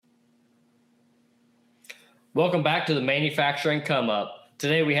Welcome back to the Manufacturing Come Up.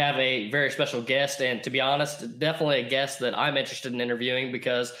 Today we have a very special guest, and to be honest, definitely a guest that I'm interested in interviewing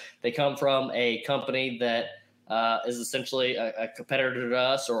because they come from a company that is essentially a competitor to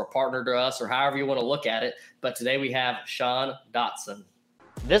us or a partner to us or however you want to look at it. But today we have Sean Dotson.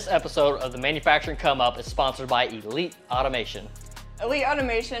 This episode of the Manufacturing Come Up is sponsored by Elite Automation. Elite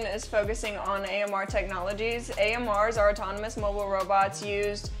Automation is focusing on AMR technologies. AMRs are autonomous mobile robots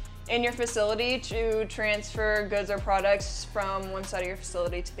used in your facility to transfer goods or products from one side of your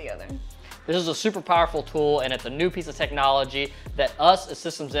facility to the other. This is a super powerful tool, and it's a new piece of technology that us as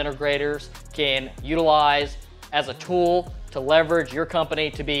systems integrators can utilize as a tool to leverage your company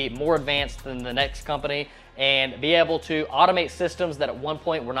to be more advanced than the next company and be able to automate systems that at one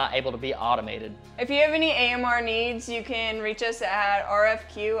point were not able to be automated. If you have any AMR needs, you can reach us at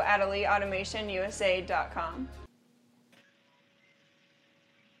rfq@eliteautomationusa.com.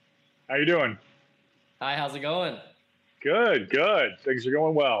 How you doing? Hi, how's it going? Good, good. Things are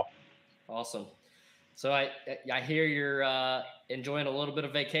going well. Awesome. So I hear you're enjoying a little bit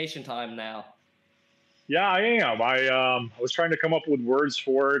of vacation time now. Yeah, I am. I was trying to come up with words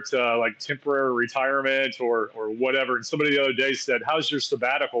for it, like temporary retirement or whatever. And somebody the other day said, "How's your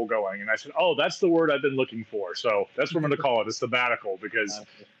sabbatical going?" And I said, "Oh, that's the word I've been looking for." So that's what I'm going to call it, a sabbatical, because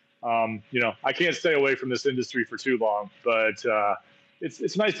I can't stay away from this industry for too long. But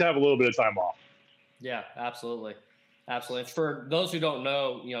it's nice to have a little bit of time off. Yeah, absolutely. Absolutely. For those who don't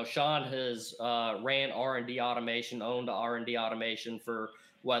know, Sean has ran R&D automation, owned R&D automation for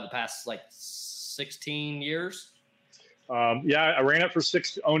the past 16 years? Yeah, I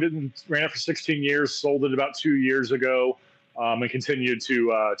owned it and ran it for 16 years, sold it about 2 years ago, and continued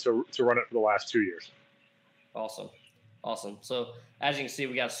to run it for the last 2 years. Awesome. So as you can see,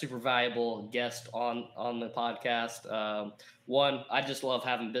 we got a super valuable guest on the podcast. One, I just love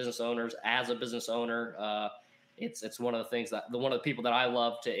having business owners. As a business owner, it's one of the things one of the people that I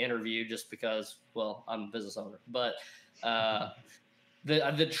love to interview just because, well, I'm a business owner. But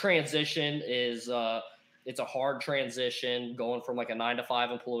the transition is it's a hard transition going from like a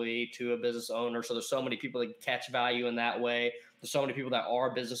 9-to-5 employee to a business owner. So there's so many people that catch value in that way. There's so many people that are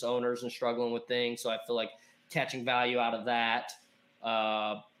business owners and struggling with things. So I feel like catching value out of that.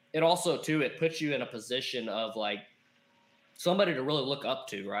 It also too, it puts you in a position of like somebody to really look up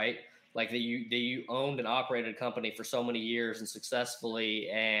to, right? Like that you owned and operated a company for so many years and successfully,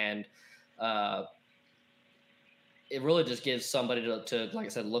 and it really just gives somebody to, like I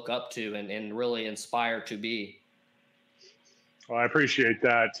said, look up to and really inspire to be. Well, I appreciate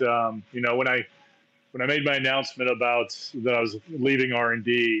that. When I made my announcement about that I was leaving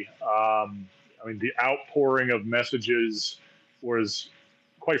R&D, the outpouring of messages was,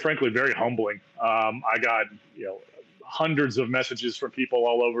 quite frankly, very humbling. I got, hundreds of messages from people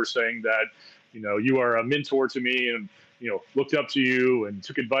all over saying that, you are a mentor to me and, looked up to you and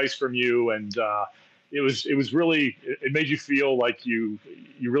took advice from you. And it was really, it made you feel like you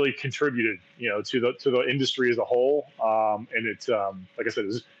really contributed, to the industry as a whole. And it, like I said,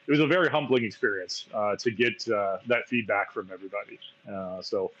 it was a very humbling experience to get that feedback from everybody.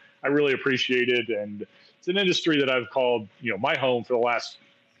 So I really appreciate it. And it's an industry that I've called, my home for the last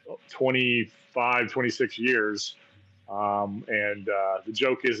 25, 26 years. The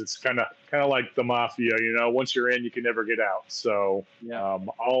joke is it's kind of like the mafia, once you're in, you can never get out. So yeah.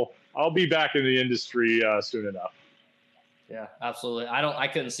 I'll be back in the industry soon enough. Yeah, absolutely. I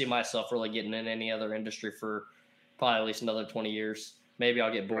couldn't see myself really getting in any other industry for probably at least another 20 years. Maybe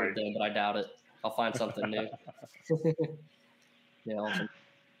I'll get bored then, but I doubt it. I'll find something new. Yeah. Awesome.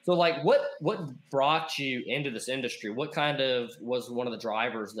 So what brought you into this industry? What kind of was one of the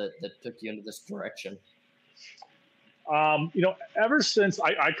drivers that took you into this direction? Ever since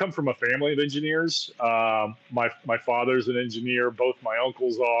I come from a family of engineers, my father's an engineer. Both my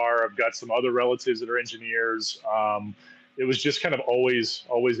uncles are. I've got some other relatives that are engineers. It was just kind of always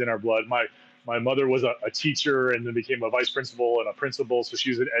in our blood. My mother was a teacher and then became a vice principal and a principal. So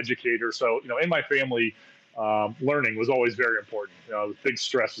she was an educator. So, in my family, learning was always very important. Big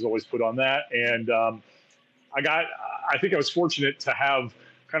stress was always put on that. And I think I was fortunate to have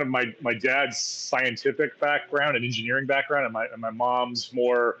kind of my dad's scientific background and engineering background, and my mom's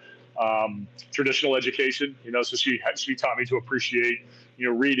more traditional education. So she taught me to appreciate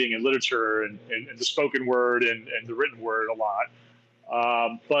reading and literature and the spoken word and the written word a lot.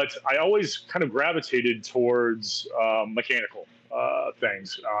 But I always kind of gravitated towards mechanical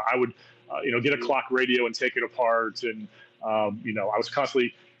things. I would get a clock radio and take it apart, and I was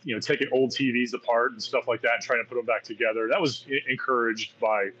constantly taking old TVs apart and stuff like that and trying to put them back together. That was encouraged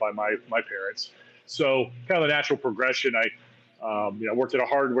by my parents. So kind of a natural progression. Worked at a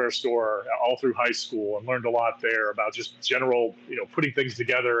hardware store all through high school and learned a lot there about just general, putting things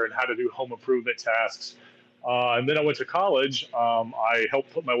together and how to do home improvement tasks. And then I went to college. I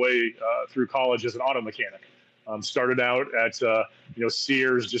helped put my way through college as an auto mechanic. Started out at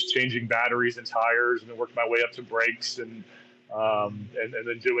Sears, just changing batteries and tires, and then worked my way up to brakes and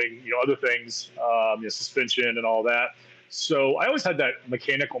then doing other things, suspension and all that. So I always had that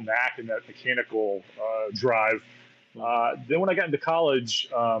mechanical knack and that mechanical drive. Then when I got into college,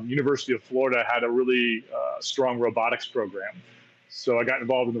 University of Florida had a really strong robotics program. So I got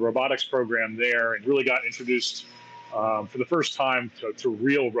involved in the robotics program there and really got introduced for the first time to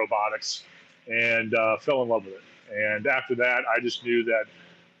real robotics and fell in love with it. And after that, I just knew that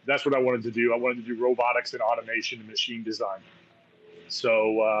that's what I wanted to do. I wanted to do robotics and automation and machine design.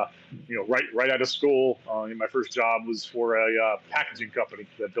 So, right out of school, my first job was for a packaging company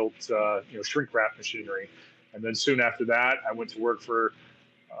that built, shrink wrap machinery. And then soon after that, I went to work for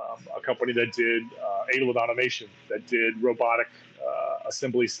a company that did Adelaide Automation, that did robotic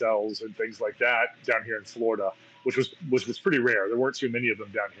assembly cells and things like that down here in Florida, which was pretty rare. There weren't too many of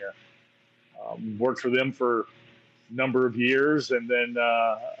them down here. Worked for them for a number of years, and then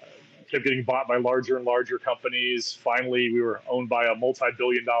kept getting bought by larger and larger companies. Finally, we were owned by a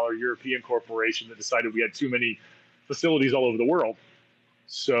multi-billion-dollar European corporation that decided we had too many facilities all over the world.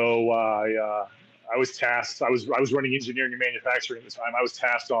 So I was tasked. I was running engineering and manufacturing at the time. I was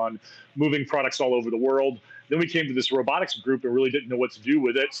tasked on moving products all over the world. Then we came to this robotics group and really didn't know what to do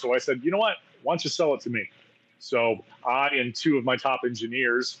with it. So I said, you know what? Why don't you sell it to me? So I and two of my top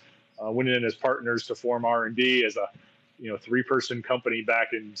engineers went in as partners to form R&D as a 3-person company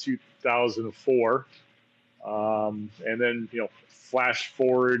back in 2004. And then flash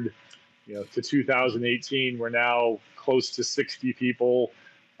forward to 2018, we're now close to 60 people.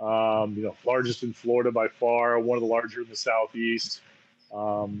 Largest in Florida by far, one of the larger in the Southeast.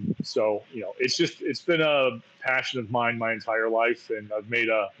 So it's been a passion of mine my entire life, and I've made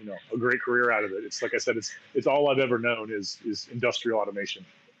a great career out of it. It's like I said, it's all I've ever known is industrial automation.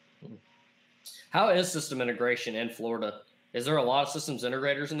 How is system integration in Florida? Is there a lot of systems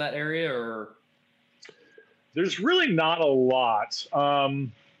integrators in that area, or? There's really not a lot.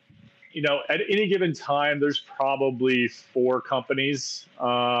 At any given time, there's probably 4 companies.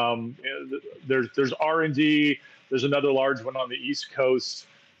 There's R&D. There's another large one on the East Coast.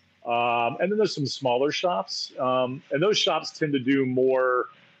 And then there's some smaller shops. And those shops tend to do more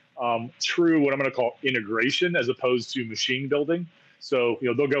true, what I'm going to call integration, as opposed to machine building. So,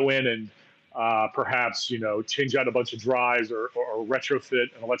 they'll go in and perhaps, change out a bunch of drives or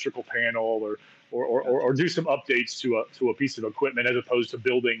retrofit an electrical panel or do some updates to a piece of equipment, as opposed to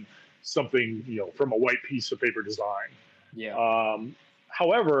building something, from a white piece of paper design. Yeah.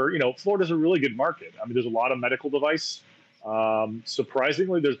 However, Florida's a really good market. I mean, there's a lot of medical device.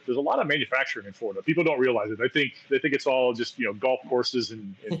 Surprisingly, there's a lot of manufacturing in Florida. People don't realize it. They think it's all just, golf courses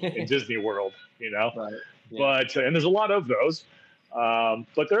in Disney World, Right. Yeah. But, and there's a lot of those.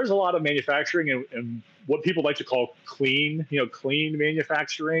 But there's a lot of manufacturing and what people like to call clean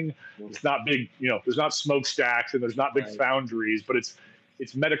manufacturing. It's not big, there's not smokestacks and there's not big foundries, but it's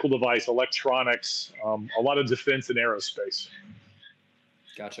medical device, electronics, a lot of defense and aerospace.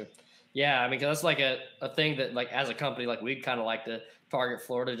 Gotcha. Yeah, I mean, 'cause that's like a thing that, like, as a company, like, we'd kind of like to target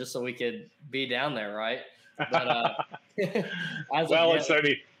Florida just so we could be down there, right? But well,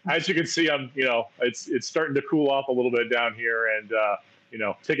 as you can see, it's starting to cool off a little bit down here, and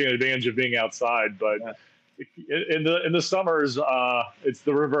taking advantage of being outside. But in the summers, it's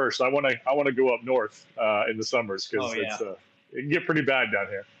the reverse. I want to go up north in the summers because it can get pretty bad down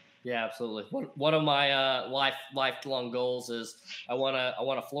here. Yeah, absolutely. One of my lifelong goals is I want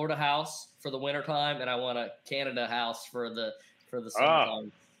a Florida house for the wintertime, and I want a Canada house for the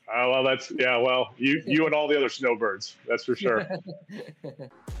summertime. Well, you and all the other snowbirds, that's for sure.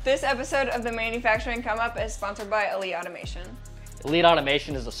 This episode of the Manufacturing Come Up is sponsored by Elite Automation. Elite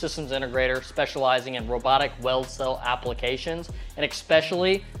Automation is a systems integrator specializing in robotic weld cell applications, and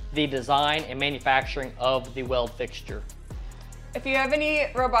especially the design and manufacturing of the weld fixture. If you have any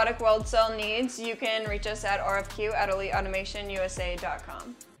robotic weld cell needs, you can reach us at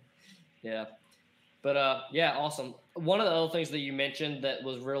rfq@eliteautomationusa.com. Yeah. But awesome. One of the other things that you mentioned that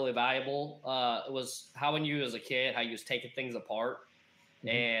was really valuable was how, when you as a kid, how you was taking things apart. Mm-hmm.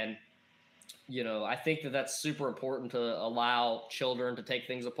 And, I think that's super important to allow children to take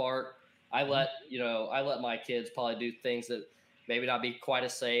things apart. I let my kids probably do things that maybe not be quite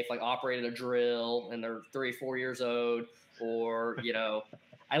as safe, like operate a drill and they're 3, 4 years old. Or,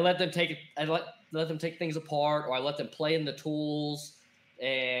 I let them take things apart, or I let them play in the tools.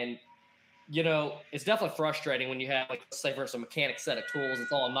 And, it's definitely frustrating when you have, like, let's say, for a mechanic set of tools,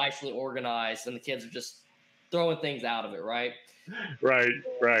 it's all nicely organized, and the kids are just throwing things out of it, right? Right,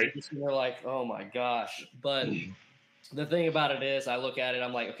 right. We're like, oh my gosh. But the thing about it is, I look at it,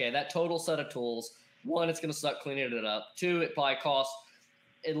 I'm like, okay, that total set of tools, one, it's going to suck cleaning it up. Two, it probably costs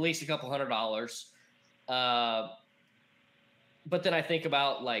at least a couple $100. But then I think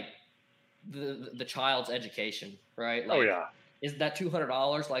about, like, the child's education, right? Like, Oh yeah. Is that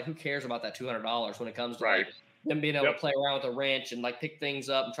 $200? Like, who cares about that $200 when it comes to Right. like them being able to play around with a wrench and like pick things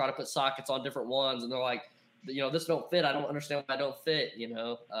up and try to put sockets on different ones? And they're like, this don't fit. I don't understand why I don't fit.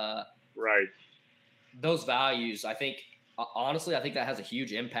 Right. Those values, I think, honestly, I think that has a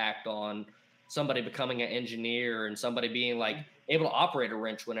huge impact on somebody becoming an engineer and somebody being like able to operate a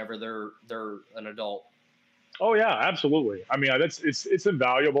wrench whenever they're an adult. Oh yeah, absolutely. I mean, it's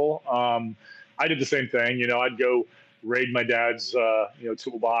invaluable. I did the same thing. I'd go raid my dad's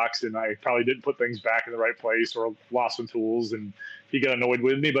toolbox, and I probably didn't put things back in the right place or lost some tools, and he got annoyed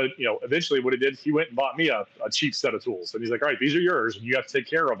with me. But eventually, what he did, he went and bought me a cheap set of tools, and he's like, "All right, these are yours, and you have to take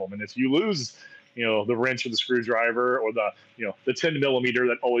care of them. And if you lose, the wrench or the screwdriver or the 10 millimeter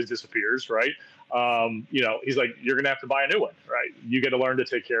that always disappears, right? He's like, you're gonna have to buy a new one, right? You got to learn to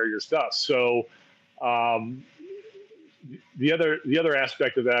take care of your stuff." So the other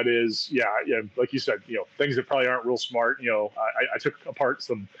aspect of that is, like you said, things that probably aren't real smart. I took apart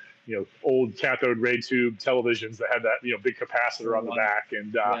some, old cathode ray tube televisions that had that, big capacitor on the back,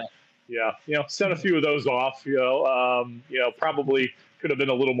 and set a few of those off. Probably could have been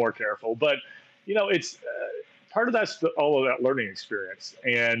a little more careful, but it's part of that's all of that learning experience,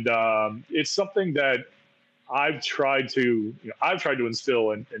 and it's something that I've tried to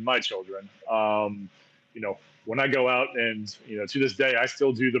instill in my children. When I go out, and to this day, I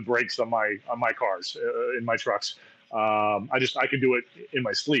still do the brakes on my cars, in my trucks. I can do it in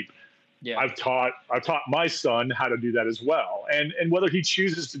my sleep. Yeah. I've taught my son how to do that as well, and whether he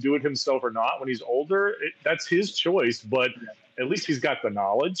chooses to do it himself or not when he's older, that's his choice. But at least he's got the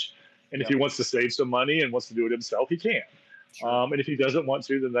knowledge, and if he wants to save some money and wants to do it himself, he can. Sure. And if he doesn't want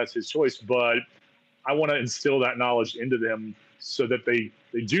to, then that's his choice. But I want to instill that knowledge into them so that they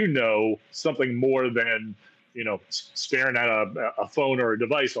do know something more than staring at a phone or a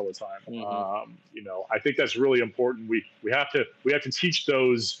device all the time. Mm-hmm. I think that's really important. We have to teach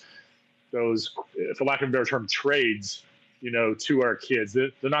those, for lack of a better term, trades, to our kids.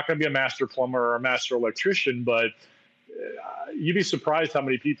 They're not going to be a master plumber or a master electrician, but you'd be surprised how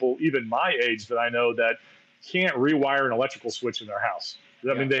many people, even my age, that I know that can't rewire an electrical switch in their house.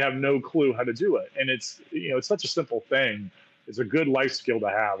 I mean, they have no clue how to do it, and it's such a simple thing. It's a good life skill to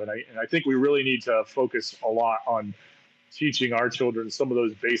have, and I think we really need to focus a lot on teaching our children some of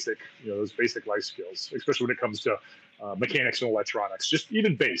those basic life skills, especially when it comes to mechanics and electronics. Just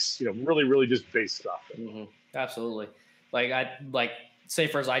even base, really, really just base stuff. Mm-hmm. Absolutely. Say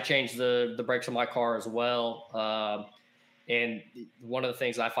for I changed the brakes on my car as well. And one of the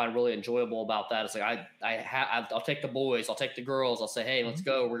things I find really enjoyable about that is like I'll take the boys, I'll take the girls, I'll say, hey, let's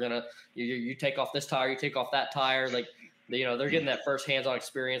go. We're gonna you take off this tire, you take off that tire. Like they're getting that first hands-on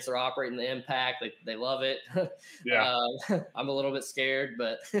experience. They're operating the impact. They love it. Yeah. I'm a little bit scared,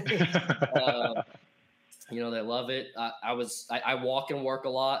 but they love it. I walk and work a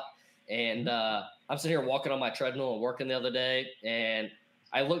lot, and I'm sitting here walking on my treadmill and working the other day, and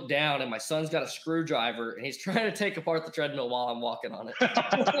I look down, and my son's got a screwdriver, and he's trying to take apart the treadmill while I'm walking on it.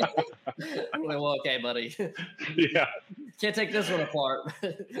 I'm like, well, okay, buddy. Yeah. Can't take this one apart.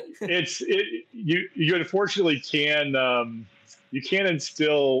 You unfortunately you can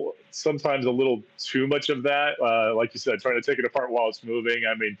instill sometimes a little too much of that. Like you said, trying to take it apart while it's moving.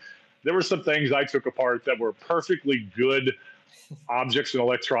 I mean, there were some things I took apart that were perfectly good objects in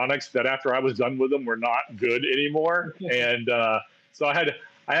electronics that after I was done with them were not good anymore. And so I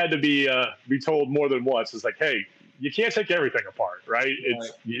had to be told more than once. It's like, hey, you can't take everything apart, right?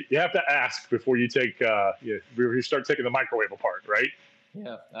 You have to ask before you take before you start taking the microwave apart, right?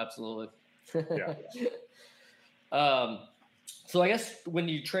 Yeah, absolutely. Yeah. So I guess when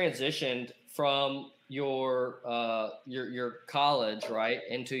you transitioned from your college, right,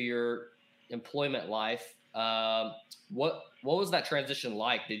 into your employment life, what was that transition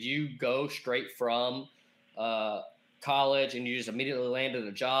like? Did you go straight from college and you just immediately landed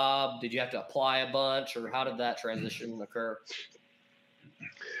a job? Did you have to apply a bunch, or how did that transition occur?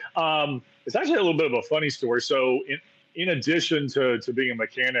 It's actually a little bit of a funny story. So in addition to being a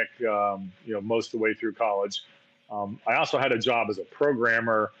mechanic, most of the way through college, I also had a job as a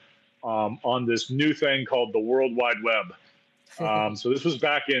programmer on this new thing called the World Wide Web. So this was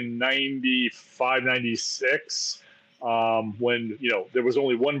back in 95, 96. when, there was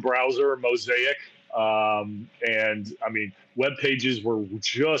only one browser, Mosaic. And I mean, web pages were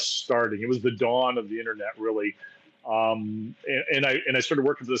just starting. It was the dawn of the internet, really. And I started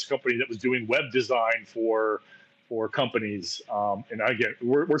working for this company that was doing web design for companies. And again,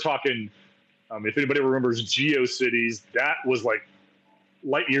 we're talking, if anybody remembers GeoCities, that was like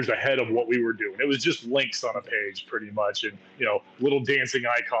light years ahead of what we were doing. It was just links on a page pretty much, and little dancing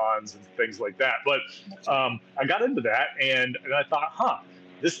icons and things like that. But I got into that, and I thought,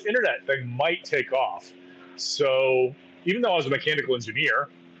 this internet thing might take off. So even though I was a mechanical engineer,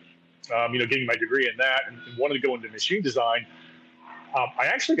 getting my degree in that and wanted to go into machine design, I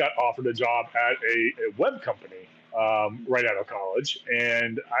actually got offered a job at a web company right out of college.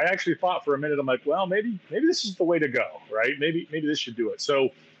 And I actually thought for a minute, I'm like, well, maybe this is the way to go, right? Maybe this should do it. So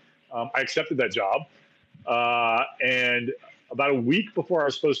I accepted that job. And about a week before I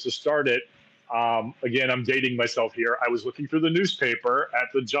was supposed to start it, again, I'm dating myself here, I was looking through the newspaper at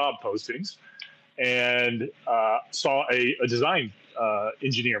the job postings and saw a design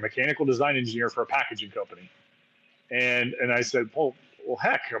engineer, mechanical design engineer for a packaging company. And I said, well,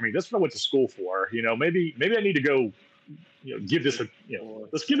 heck, I mean, that's what I went to school for. Maybe I need to go, give this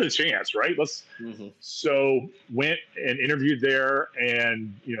let's give it a chance, right? So went and interviewed there,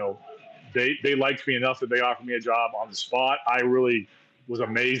 and they liked me enough that they offered me a job on the spot. I really was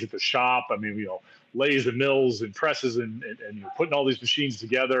amazed at the shop. I mean, lathes and mills and presses and putting all these machines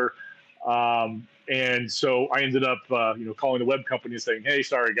together. And so I ended up, calling the web company and saying, hey,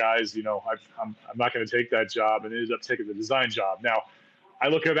 sorry guys, I'm not going to take that job, and ended up taking the design job. Now, I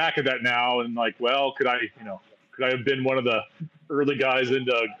look back at that now and like, well, could I have been one of the early guys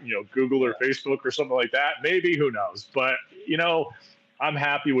into, Google or Facebook or something like that? Maybe, who knows? But, I'm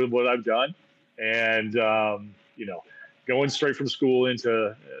happy with what I've done. And, going straight from school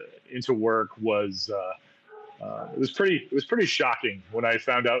into work was, it was pretty shocking when I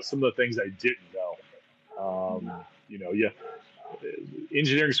found out some of the things I didn't know.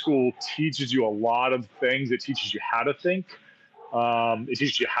 Engineering school teaches you a lot of things. It teaches you how to think. It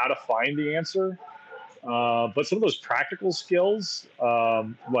teaches you how to find the answer. But some of those practical skills, I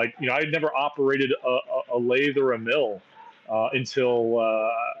had never operated a lathe or a mill until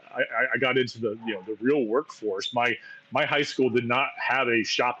I got into the real workforce. My high school did not have a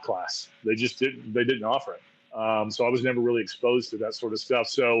shop class. They didn't offer it. So I was never really exposed to that sort of stuff.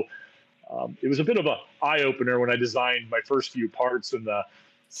 So it was a bit of an eye-opener when I designed my first few parts, and the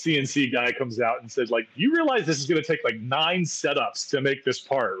CNC guy comes out and said, like, you realize this is going to take like 9 setups to make this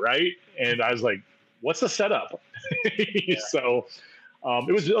part, right? And I was like, what's a setup? Yeah. So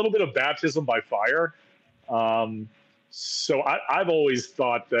it was a little bit of baptism by fire. So I've always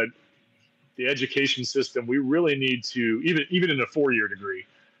thought that the education system, we really need to, even in a 4-year degree,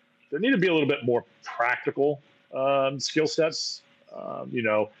 there need to be a little bit more practical skill sets.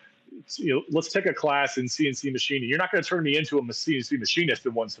 Let's take a class in CNC machining. You're not going to turn me into a CNC machinist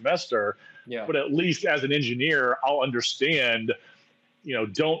in 1 semester, but at least as an engineer, I'll understand.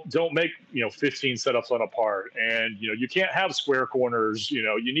 Don't make 15 setups on a part, and you can't have square corners.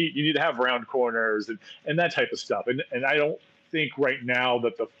 You need to have round corners and that type of stuff. And I don't think right now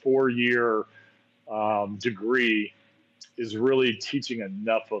that the 4-year degree is really teaching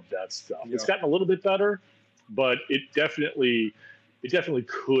enough of that stuff. Yeah. It's gotten a little bit better, but it definitely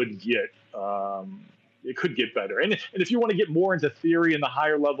could get better. And if you want to get more into theory and the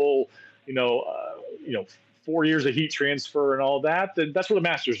higher level, 4 years of heat transfer and all that, then that's what a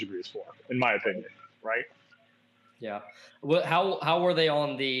master's degree is for, in my opinion, right? Yeah. Well, how were they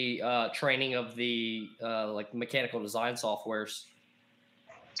on the training of the mechanical design softwares?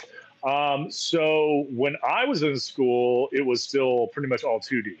 So when I was in school, it was still pretty much all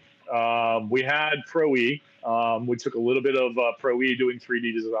 2D. We had Pro E. We took a little bit of Pro E doing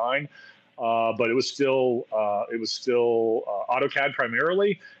 3D design, but it was still AutoCAD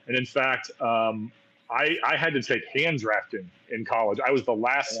primarily. And in fact, I had to take hand drafting in college. I was the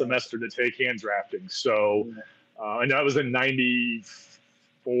last semester to take hand drafting. So, and that was in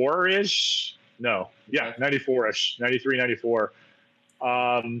 94-ish. No, yeah, 94-ish, 93, 94.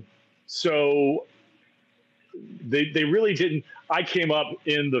 So they really didn't. I came up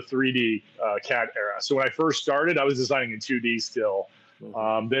in the 3D CAD era. So when I first started, I was designing in 2D still.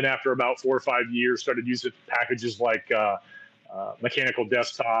 Then after about 4 or 5 years, started using packages like Mechanical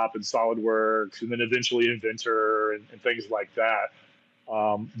Desktop and SolidWorks, and then eventually Inventor and things like that.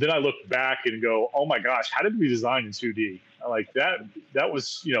 Then I look back and go, oh my gosh, how did we design in 2D? Like that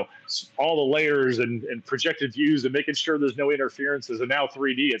was, all the layers and projected views and making sure there's no interferences. And now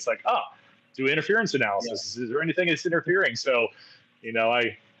 3D, it's like, do interference analysis. Yeah. Is there anything that's interfering? So,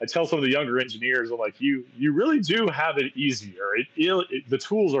 I I tell some of the younger engineers, I'm like, you really do have it easier. The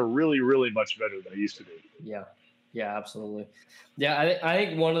tools are really, really much better than they used to be. Yeah. Yeah, absolutely. Yeah, I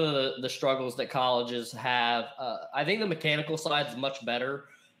think one of the struggles that colleges have, I think the mechanical side is much better,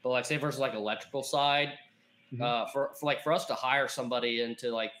 but like say versus like electrical side, for us to hire somebody into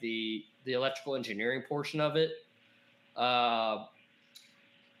like the electrical engineering portion of it,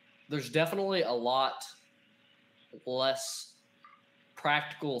 there's definitely a lot less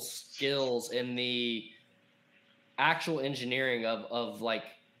practical skills in the actual engineering of like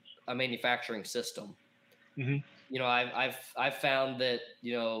a manufacturing system. You know, I've found that,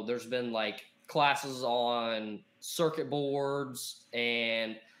 you know, there's been like classes on circuit boards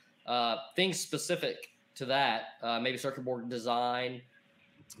and things specific to that, maybe circuit board design,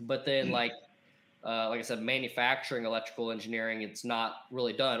 but then like I said, manufacturing electrical engineering, it's not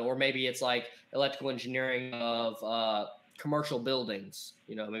really done. Or maybe it's like electrical engineering of commercial buildings,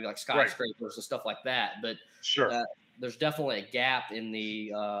 you know, maybe like skyscrapers and stuff like that. But there's definitely a gap in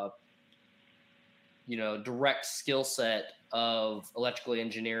the, you know, direct skill set of electrical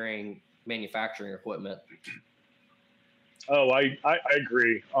engineering manufacturing equipment. Oh, I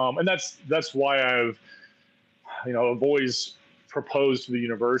agree. And that's why I've always proposed to the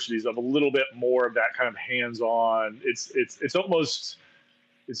universities of a little bit more of that kind of hands-on. It's almost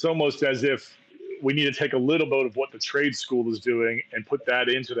as if we need to take a little bit of what the trade school is doing and put that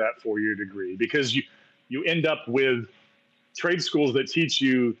into that 4-year degree, because you end up with trade schools that teach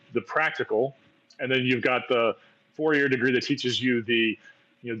you the practical, and then you've got the 4-year degree that teaches you the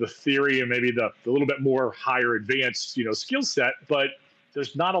theory and maybe the little bit more higher advanced skill set, but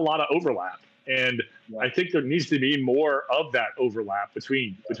there's not a lot of overlap. And I think there needs to be more of that overlap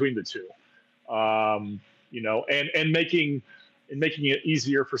between the two, and making it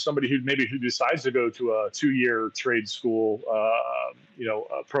easier for somebody who decides to go to a 2-year trade school,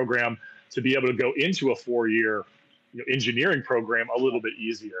 program, to be able to go into a 4-year engineering program a little bit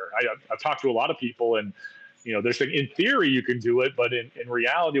easier. I've talked to a lot of people, and they're saying in theory you can do it, but in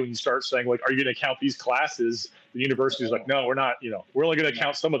reality, when you start saying like, are you going to count these classes? The university is like, no, we're not. We're only going to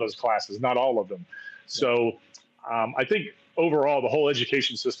count some of those classes, not all of them. So I think overall, the whole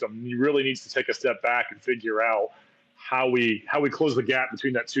education system really needs to take a step back and figure out how we close the gap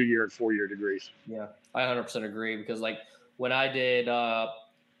between that 2-year and 4-year degrees. Yeah, I 100% agree, because like when I did, I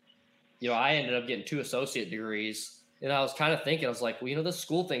ended up getting 2 associate degrees, and I was kind of thinking, I was like, well, this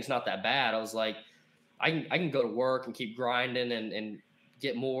school thing's not that bad. I was like, I can go to work and keep grinding and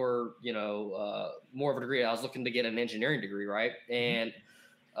get more, more of a degree. I was looking to get an engineering degree, right? And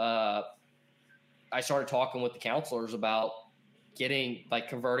I started talking with the counselors about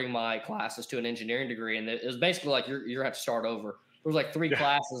converting my classes to an engineering degree, and it was basically like you're gonna have to start over. There was like 3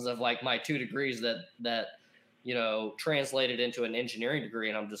 classes of like my 2 degrees that translated into an engineering degree,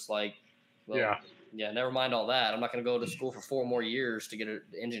 and I'm just like, well, never mind all that. I'm not going to go to school for 4 more years to get an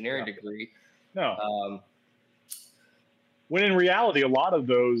engineering degree. No. When in reality, a lot of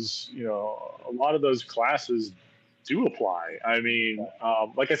those classes do apply. I mean,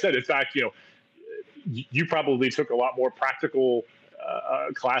 like I said, in fact, you probably took a lot more practical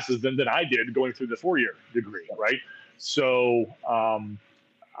classes than I did going through the 4-year degree, right? So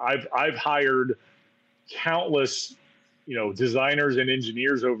I've hired countless designers and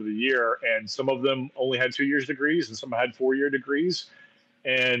engineers over the year, and some of them only had 2 years degrees and some had 4-year degrees.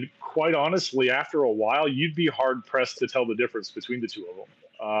 And quite honestly, after a while, you'd be hard pressed to tell the difference between the 2 of them.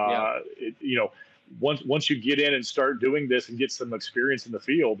 Once you get in and start doing this and get some experience in the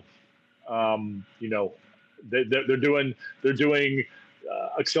field, they're doing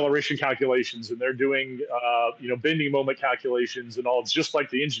acceleration calculations, and they're doing bending moment calculations and all, just like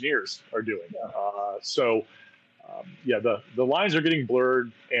the engineers are doing. The lines are getting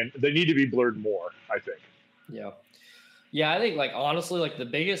blurred, and they need to be blurred more, I think. Yeah, I think like honestly, like the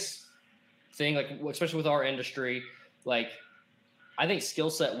biggest thing, like especially with our industry, like I think skill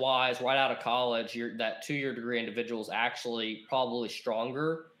set wise, right out of college, that 2-year degree individual is actually probably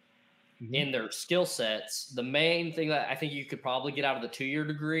stronger in their skill sets. The main thing that I think you could probably get out of the 4-year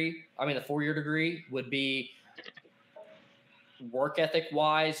degree would be work ethic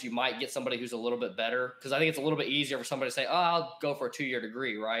wise. You might get somebody who's a little bit better, because I think it's a little bit easier for somebody to say, oh, I'll go for a 2-year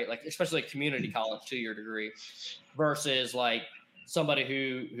degree, right? Like especially a community college 2-year degree versus like somebody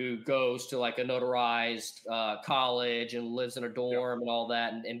who goes to like a notarized college and lives in a dorm and all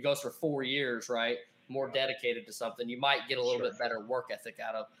that, and goes for 4 years, right? More dedicated to something. You might get a little bit better work ethic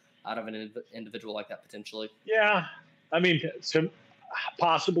out of an individual like that potentially. Yeah, I mean,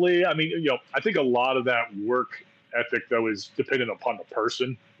 possibly. I mean, I think a lot of that work ethic though is dependent upon the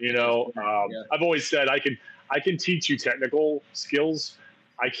person. I've always said I can teach you technical skills.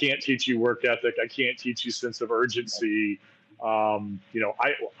 I can't teach you work ethic. I can't teach you sense of urgency.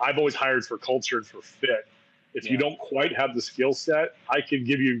 I've always hired for culture and for fit. If you don't quite have the skill set, I can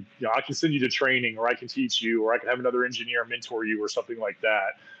give you, I can send you to training, or I can teach you, or I can have another engineer mentor you, or something like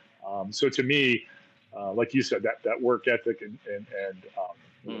that. So to me, like you said, that work ethic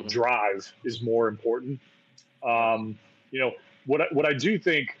and drive is more important. What I do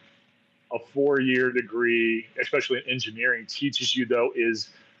think a 4-year degree, especially in engineering, teaches you though is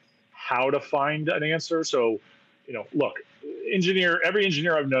how to find an answer. So, look, every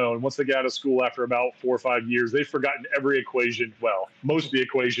engineer I've known, once they get out of school after about 4 or 5 years, they've forgotten every equation. Well, most of the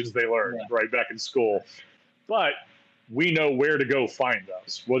equations they learned right back in school, but we know where to go find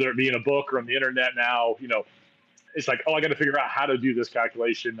those, whether it be in a book or on the internet now. It's like, oh, I got to figure out how to do this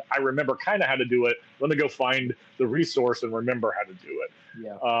calculation. I remember kind of how to do it. Let me go find the resource and remember how to do it.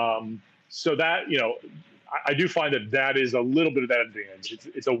 Yeah. So that, I do find that is a little bit of that advantage.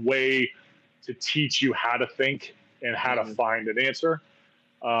 It's a way to teach you how to think and how to find an answer.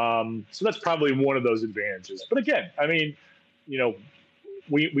 So that's probably one of those advantages. But again, I mean,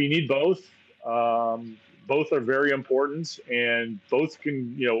 we need both. Both are very important, and both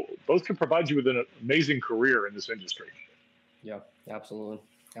can provide you with an amazing career in this industry. Yeah, absolutely.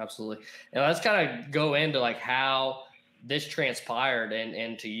 Absolutely. And let's kind of go into like how this transpired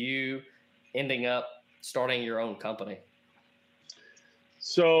and to you ending up starting your own company.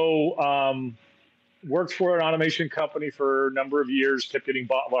 So, worked for an automation company for a number of years, kept getting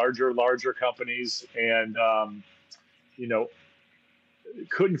bought larger companies, and,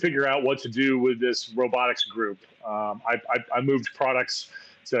 couldn't figure out what to do with this robotics group. I moved products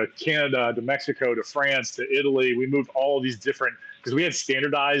to Canada, to Mexico, to France, to Italy. We moved all of these different, because we had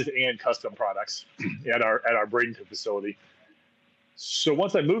standardized and custom products at our Bradenton facility. So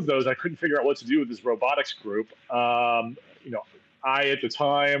once I moved those, I couldn't figure out what to do with this robotics group. At the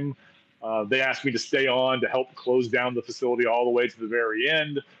time, they asked me to stay on to help close down the facility all the way to the very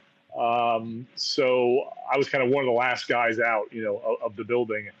end. So I was kind of one of the last guys out, of the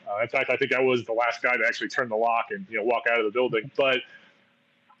building. In fact, I think I was the last guy to actually turn the lock and, walk out of the building. But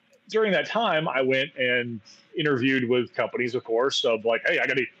during that time, I went and interviewed with companies, of course, of like, hey, I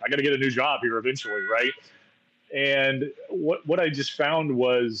gotta get a new job here eventually, right? And what I just found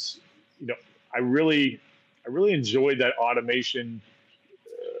was, I really enjoyed that automation,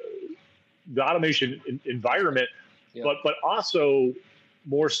 the automation environment, but also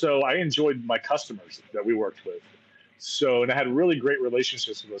more so, I enjoyed my customers that we worked with. So, and I had really great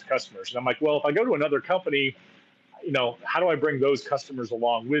relationships with those customers. And I'm like, well, if I go to another company, how do I bring those customers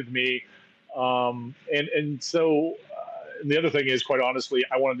along with me? And the other thing is, quite honestly,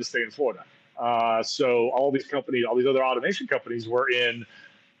 I wanted to stay in Florida. So all these other automation companies were in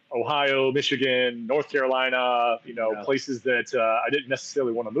Ohio, Michigan, North Carolina, places that I didn't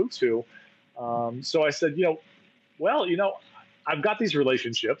necessarily want to move to. So I said, I've got these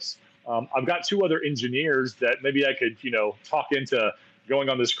relationships. I've got 2 other engineers that maybe I could, talk into going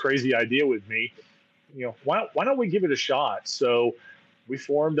on this crazy idea with me. Why don't we give it a shot? So we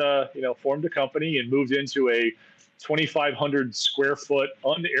formed a company and moved into a 2,500 square foot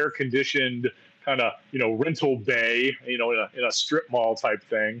unair conditioned kind of, rental bay, in a strip mall type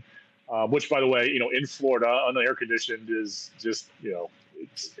thing, which, by the way, in Florida, unair conditioned is just,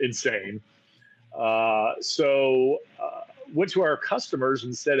 it's insane. So went to our customers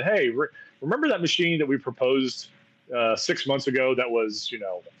and said, hey, remember that machine that we proposed 6 months ago that was,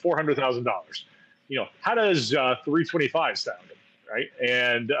 $400,000? How does 325 sound? Right.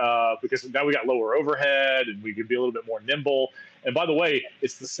 And because now we got lower overhead and we could be a little bit more nimble. And by the way,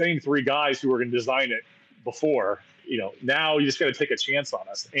 it's the same 3 guys who were going to design it before. Now you just got to take a chance on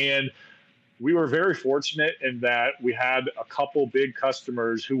us. And we were very fortunate in that we had a couple big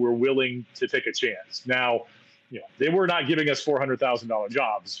customers who were willing to take a chance. Now, they were not giving us $400,000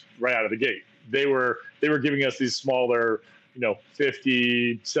 jobs right out of the gate. They were giving us these smaller,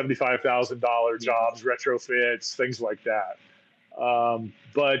 $50,000, $75,000 jobs, retrofits, things like that.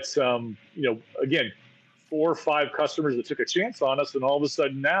 Again, 4 or 5 customers that took a chance on us, and all of a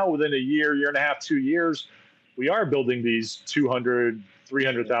sudden now, within a year and a half, 2 years, we are building these $200,000,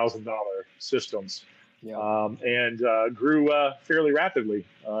 $300,000 systems, and grew fairly rapidly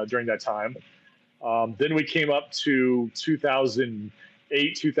during that time. Then we came up to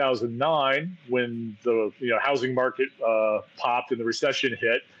 2008, 2009, when the housing market popped and the recession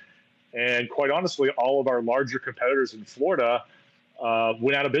hit. And quite honestly, all of our larger competitors in Florida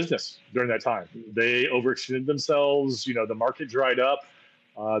went out of business during that time. They overextended themselves. The market dried up.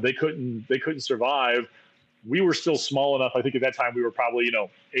 They couldn't survive. We were still small enough. I think at that time we were probably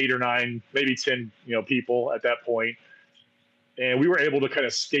 8 or 9, maybe 10 people at that point. And we were able to kind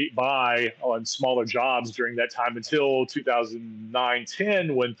of skate by on smaller jobs during that time until 2009,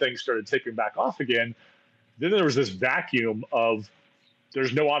 10, when things started taking back off again. Then there was this vacuum of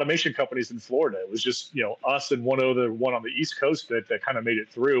there's no automation companies in Florida. It was just, us and one other one on the East Coast that kind of made it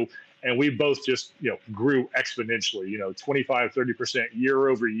through. And we both just, grew exponentially, 25, 30% year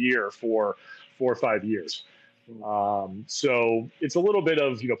over year for 4 or 5 years. So it's a little bit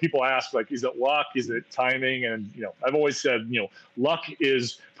of, people ask, like, is it luck? Is it timing? And, I've always said, luck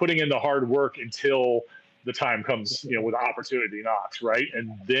is putting in the hard work until the time comes, with opportunity knocks, right?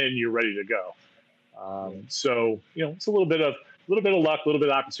 And then you're ready to go. So, it's a little bit of luck, a little bit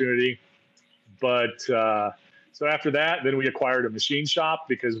of opportunity. But so after that, then we acquired a machine shop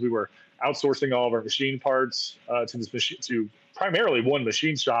because we were outsourcing all of our machine parts to primarily one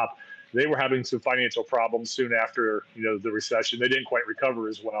machine shop. They were having some financial problems soon after, the recession. They didn't quite recover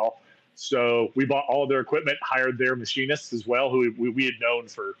as well. So we bought all of their equipment, hired their machinists as well, who we had known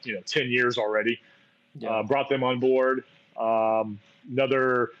for, 10 years already, brought them on board.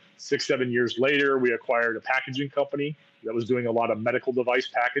 Another 6, 7 years later, we acquired a packaging company that was doing a lot of medical device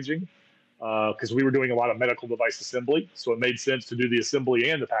packaging because we were doing a lot of medical device assembly. So it made sense to do the assembly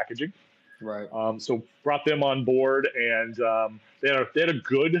and the packaging. Right. So brought them on board, and they had a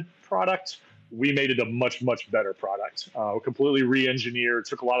good product. We made it a much, much better product. Completely re-engineered,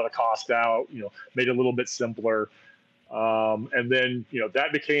 took a lot of the cost out, made it a little bit simpler. And then,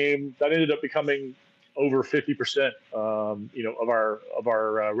 that ended up becoming over 50%, of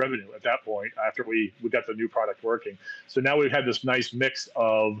our revenue at that point after we got the new product working. So now we've had this nice mix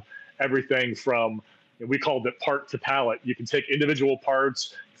of everything from, we called it part to pallet. You can take individual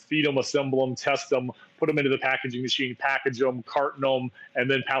parts, feed them, assemble them, test them, put them into the packaging machine, package them, carton them, and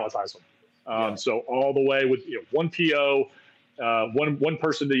then palletize them. So all the way with one PO, one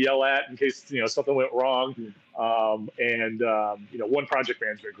person to yell at in case something went wrong, and one project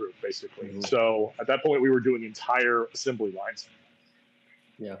management group basically. Mm-hmm. So at that point, we were doing entire assembly lines.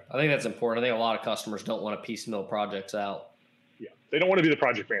 Yeah, I think that's important. I think a lot of customers don't want to piecemeal projects out. Yeah, they don't want to be the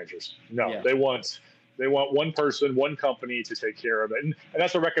project managers. No, they want one person, one company to take care of it. And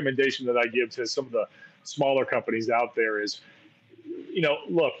that's a recommendation that I give to some of the smaller companies out there is,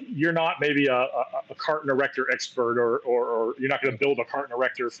 look, you're not maybe a carton erector expert or you're not going to build a carton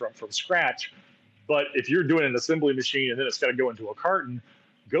erector from scratch. But if you're doing an assembly machine and then it's got to go into a carton,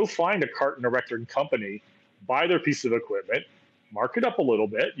 go find a carton erector company, buy their piece of equipment, mark it up a little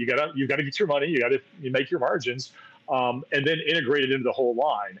bit. You got to get your money. You make your margins. And then integrate it into the whole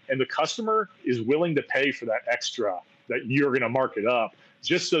line. And the customer is willing to pay for that extra that you're going to mark it up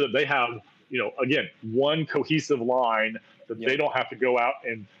just so that they have, again, one cohesive line that they don't have to go out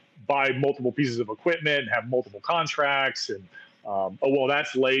and buy multiple pieces of equipment and have multiple contracts and,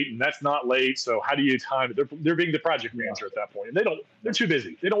 that's late and that's not late. So how do you time it? They're being the project manager at that point. And they're too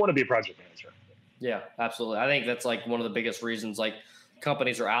busy. They don't want to be a project manager. Yeah, absolutely. I think that's like one of the biggest reasons, like,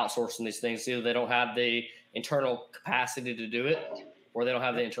 companies are outsourcing these things. Either they don't have the internal capacity to do it, or they don't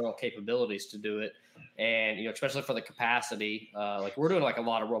have the internal capabilities to do it. And, especially for the capacity, like we're doing like a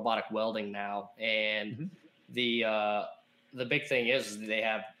lot of robotic welding now. And the big thing is they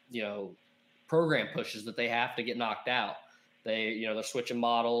have, program pushes that they have to get knocked out. They're switching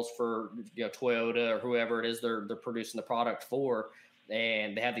models for, Toyota or whoever it is they're producing the product for.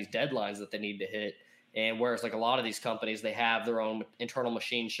 And they have these deadlines that they need to hit. And whereas like a lot of these companies, they have their own internal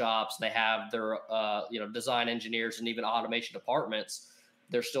machine shops, they have their, design engineers and even automation departments,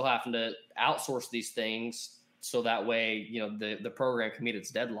 they're still having to outsource these things. So that way, the program can meet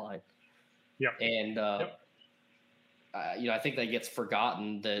its deadline. Yeah. And, I think that gets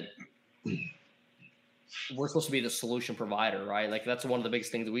forgotten that we're supposed to be the solution provider, right? Like that's one of the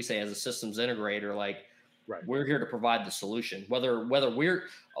biggest things that we say as a systems integrator, like, right. We're here to provide the solution. We'll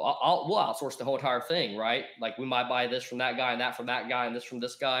outsource the whole entire thing, right? Like we might buy this from that guy and that from that guy and this from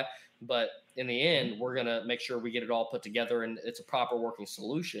this guy, but in the end, we're gonna make sure we get it all put together and it's a proper working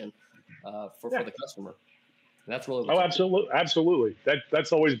solution for the customer. And that's really absolutely.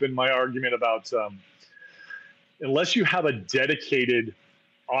 That's always been my argument about unless you have a dedicated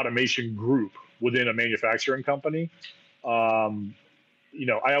automation group within a manufacturing company.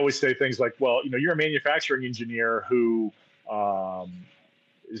 I always say things like, well, you're a manufacturing engineer who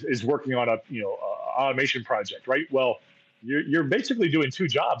is working on a automation project, right? Well, you're basically doing two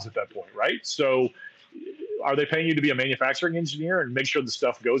jobs at that point, right? So are they paying you to be a manufacturing engineer and make sure the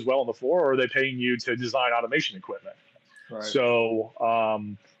stuff goes well on the floor, or are they paying you to design automation equipment? Right. So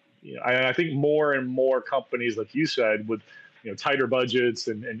I think more and more companies, like you said, with tighter budgets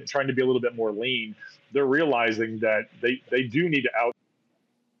and trying to be a little bit more lean, they're realizing that they do need to out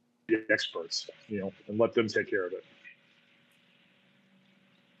experts, and let them take care of it.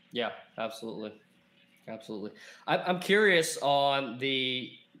 Yeah, absolutely. Absolutely. I'm curious on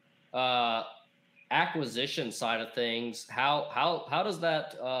the acquisition side of things. How does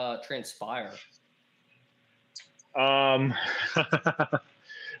that transpire? Um,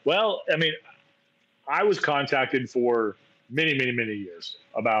 well, I mean, I was contacted for many, many, many years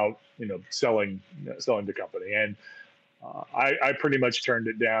about selling the company, and I pretty much turned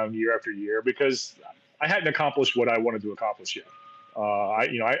it down year after year because I hadn't accomplished what I wanted to accomplish yet.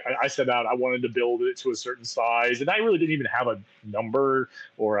 I set out. I wanted to build it to a certain size, and I really didn't even have a number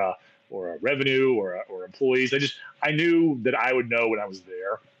or a revenue or employees. I knew that I would know when I was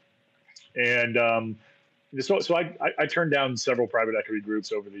there, and I turned down several private equity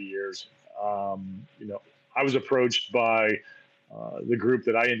groups over the years. I was approached by the group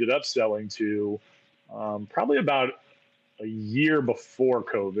that I ended up selling to probably about a year before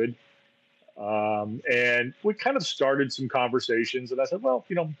COVID. And we kind of started some conversations, and I said, well,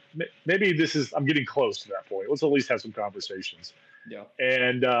 maybe I'm getting close to that point. Let's at least have some conversations. Yeah.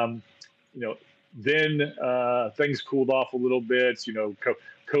 And, then things cooled off a little bit,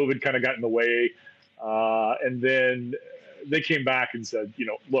 COVID kind of got in the way. And then they came back and said,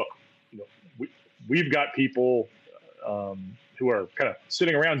 look, we've got people who are kind of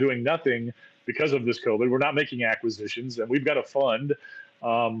sitting around doing nothing because of this COVID. We're not making acquisitions, and we've got a fund.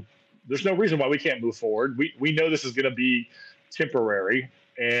 There's no reason why we can't move forward. We know this is going to be temporary,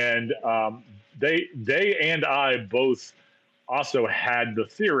 and they and I both also had the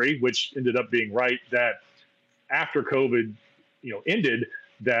theory, which ended up being right, that after COVID, ended,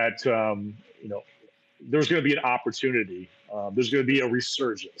 that there's going to be an opportunity. There's going to be a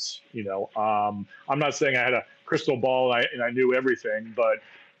resurgence. I'm not saying I had a crystal ball and I knew everything, but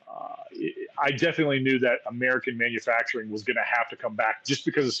I definitely knew that American manufacturing was going to have to come back just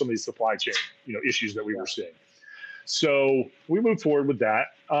because of some of these supply chain, issues that we were seeing. So we moved forward with that.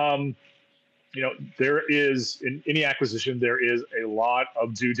 There is in any acquisition, there is a lot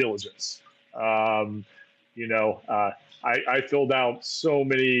of due diligence. I filled out so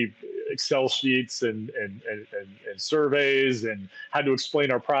many Excel sheets and surveys and had to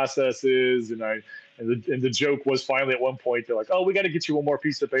explain our processes. And the joke was finally at one point, they're like, oh, we got to get you one more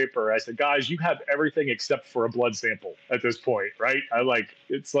piece of paper. I said, guys, you have everything except for a blood sample at this point, right?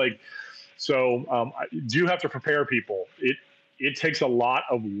 So do have to prepare people. It takes a lot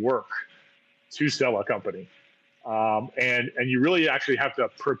of work to sell a company. And you really actually have to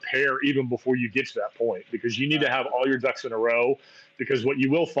prepare even before you get to that point, because you need to have all your ducks in a row. Because what you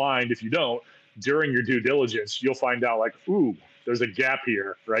will find, if you don't, during your due diligence, you'll find out like, ooh, there's a gap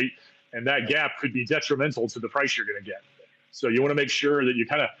here, right? And that gap could be detrimental to the price you're going to get. So you want to make sure that you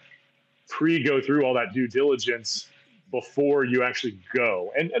kind of go through all that due diligence before you actually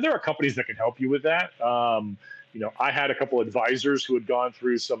go. And there are companies that can help you with that. I had a couple of advisors who had gone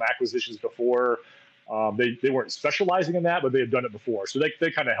through some acquisitions before. They weren't specializing in that, but they had done it before. So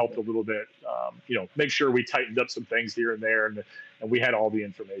they kind of helped a little bit, make sure we tightened up some things here and there, and we had all the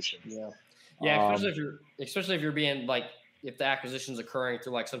information. Yeah. Yeah. Especially if you're being like, if the acquisition's occurring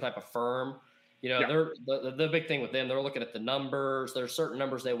through like some type of firm, they're the big thing with them, they're looking at the numbers. There's certain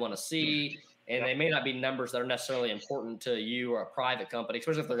numbers they want to see, and they may not be numbers that are necessarily important to you or a private company,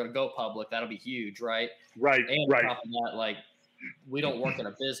 especially if they're going to go public. That'll be huge. Right. Right. And on top of that, like, we don't work in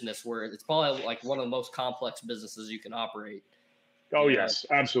a business where it's probably like one of the most complex businesses you can operate. Oh, yes,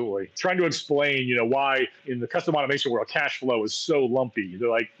 absolutely. Trying to explain, why in the custom automation world, cash flow is so lumpy. They're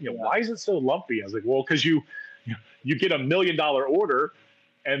like, why is it so lumpy? I was like, well, because you get $1 million order,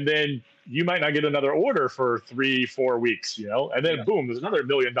 and then you might not get another order for 3-4 weeks, and then boom, there's another $1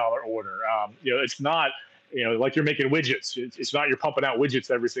 million order. It's not, like you're making widgets. It's not you're pumping out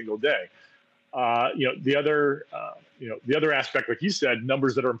widgets every single day. The other aspect, like you said,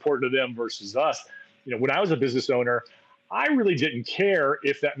 numbers that are important to them versus us. When I was a business owner, I really didn't care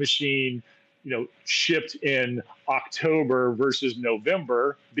if that machine, shipped in October versus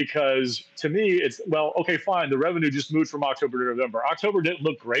November, because to me, it's, well, okay, fine. The revenue just moved from October to November. October didn't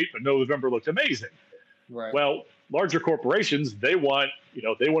look great, but November looked amazing. Right. Well, larger corporations, they want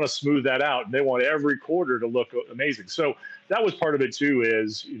to smooth that out, and they want every quarter to look amazing. So that was part of it too,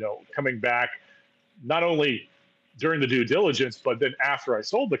 is, coming back, not only during the due diligence, but then after I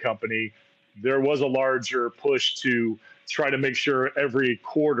sold the company, there was a larger push to try to make sure every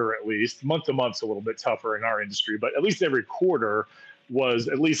quarter, at least month to month's a little bit tougher in our industry, but at least every quarter was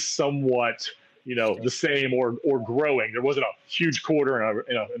at least somewhat, the same or growing. There wasn't a huge quarter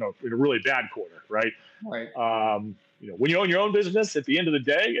and a really bad quarter, right? Right. When you own your own business, at the end of the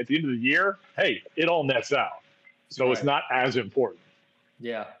day, at the end of the year, hey, it all nets out. So It's not as important.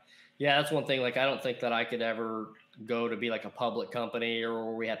 Yeah. Yeah, that's one thing. Like, I don't think that I could ever go to be like a public company or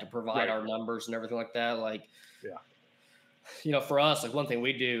where we had to provide our numbers and everything like that. Like, for us, like one thing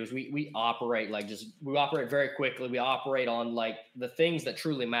we do is we operate we operate very quickly. We operate on like the things that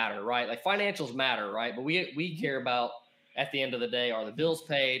truly matter, right? Like financials matter, right? But we care about, at the end of the day, are the bills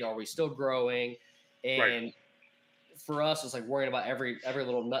paid? Are we still growing? And for us, it's like worrying about every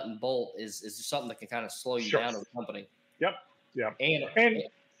little nut and bolt is something that can kind of slow you down as a company. Yep.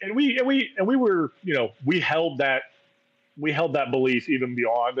 And we were, we held that belief even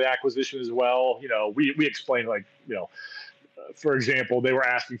beyond the acquisition as well. We explained, like, for example, they were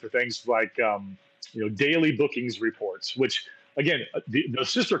asking for things like, daily bookings reports, which, again, the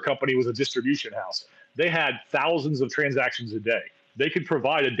sister company was a distribution house. They had thousands of transactions a day. They could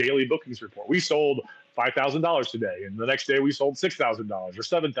provide a daily bookings report. We sold $5,000 today, and the next day we sold $6,000 or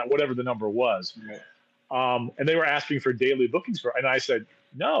 $7,000, whatever the number was. And they were asking for daily bookings, and I said,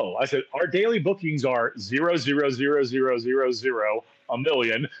 no. I said, our daily bookings are 0.00000 a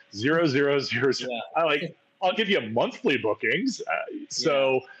million, 0.000. I'll give you monthly bookings.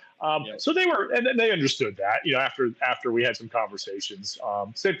 So they were, and then they understood that, after we had some conversations.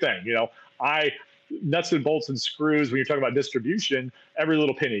 Same thing, nuts and bolts and screws. When you're talking about distribution, every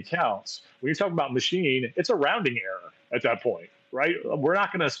little penny counts. When you're talking about machine, it's a rounding error at that point, right? We're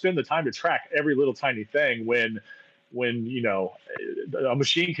not going to spend the time to track every little tiny thing when a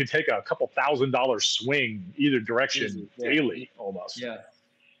machine can take a couple $1,000 swing either direction daily almost.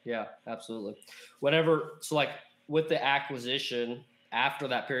 Yeah, absolutely. So like with the acquisition, after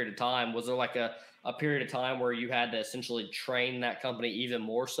that period of time, was there like a period of time where you had to essentially train that company even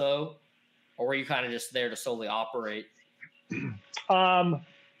more so? Or were you kind of just there to solely operate? For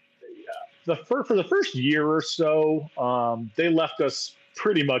the first year or so, they left us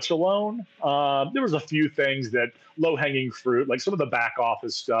pretty much alone. There was a few things that low-hanging fruit, like some of the back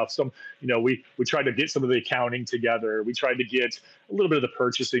office stuff. We tried to get some of the accounting together. We tried to get a little bit of the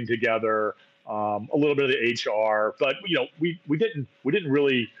purchasing together, a little bit of the HR. But we didn't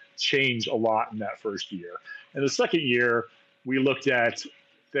really change a lot in that first year. And the second year, we looked at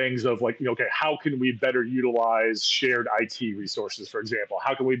things of like, okay, how can we better utilize shared IT resources, for example?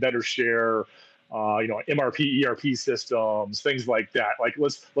 How can we better share, MRP, ERP systems, things like that? Like,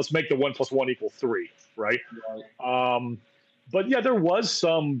 let's make the 1 + 1 = 3, right? But yeah, there was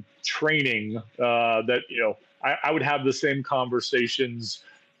some training that, I would have the same conversations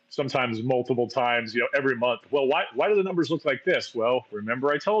sometimes multiple times, every month. Well, why do the numbers look like this? Well,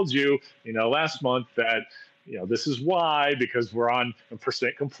 remember I told you, last month that, this is why, because we're on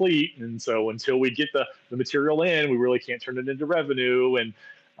 % complete. And so until we get the material in, we really can't turn it into revenue. And,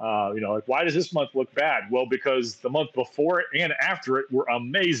 like, why does this month look bad? Well, because the month before it and after it were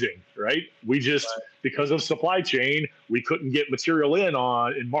amazing, right? We just, because of supply chain, we couldn't get material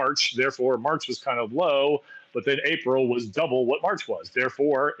in March. Therefore, March was kind of low, but then April was double what March was.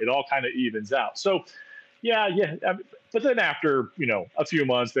 Therefore, it all kind of evens out. So, but then after, a few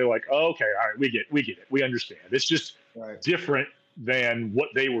months, they're like, oh, okay, all right, we get it. We understand. It's just different than what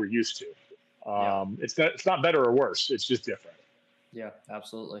they were used to. It's not better or worse. It's just different. Yeah,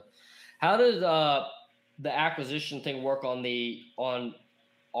 absolutely. How did the acquisition thing work on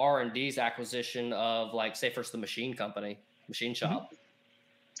R&D's acquisition of, like, say, first the machine shop?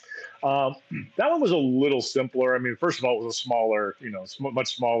 That one was a little simpler. I mean, first of all, it was a smaller,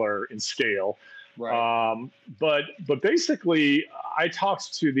 much smaller in scale. Right. But basically, I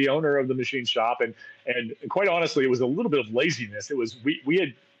talked to the owner of the machine shop, and quite honestly, it was a little bit of laziness. It was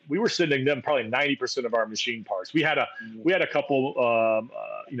we were sending them probably 90% of our machine parts. We had a couple a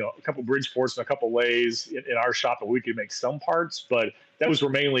couple bridge ports and a couple lays in our shop, and we could make some parts, but that was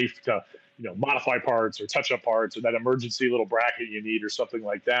mainly to modify parts or touch up parts or that emergency little bracket you need or something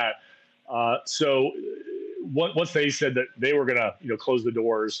like that. So once they said that they were gonna close the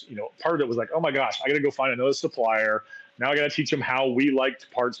doors, part of it was like, oh my gosh, I gotta go find another supplier. Now I gotta teach them how we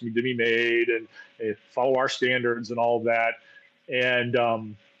liked parts to be made and follow our standards and all of that. And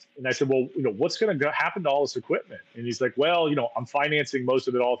I said, well, what's going to happen to all this equipment? And he's like, well, I'm financing most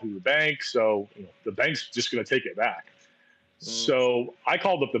of it all through the bank. So, the bank's just going to take it back. So I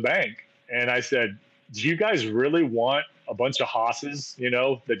called up the bank and I said, do you guys really want a bunch of hosses,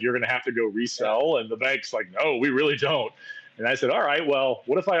 that you're going to have to go resell? And the bank's like, no, we really don't. And I said, all right, well,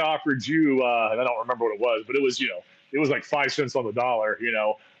 what if I offered you, and I don't remember what it was, but it was, it was like 5 cents on the dollar,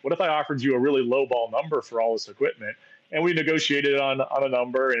 what if I offered you a really low ball number for all this equipment? And we negotiated on a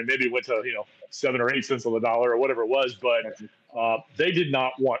number, and maybe went to 7 or 8 cents on the dollar or whatever it was. But they did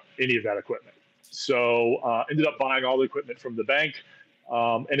not want any of that equipment, so ended up buying all the equipment from the bank,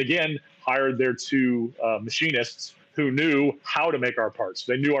 and again hired their 2 machinists who knew how to make our parts.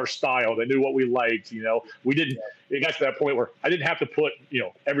 They knew our style. They knew what we liked. We didn't. It got to that point where I didn't have to put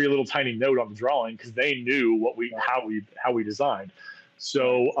every little tiny note on the drawing because they knew how we designed.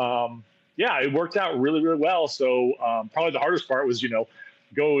 So yeah, it worked out really, really well. So probably the hardest part was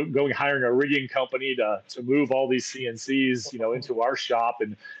going hiring a rigging company to move all these CNCs into our shop,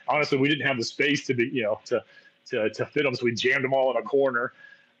 and honestly we didn't have the space to be to fit them, so we jammed them all in a corner.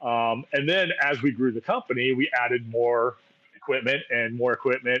 And then as we grew the company, we added more equipment,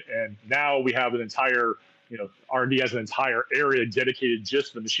 and now we have an entire R&D has an entire area dedicated just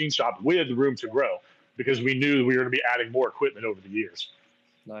to the machine shop with room to grow, because we knew we were going to be adding more equipment over the years.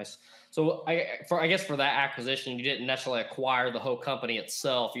 Nice. So I guess for that acquisition, you didn't necessarily acquire the whole company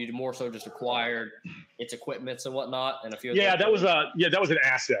itself. You more so just acquired its equipments and whatnot, and a few. Yeah, that was an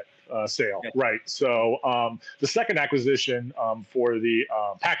asset sale, okay. Right? So the second acquisition for the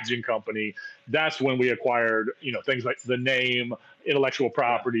packaging company, that's when we acquired things like the name, intellectual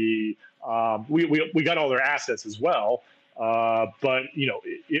property. We got all their assets as well, but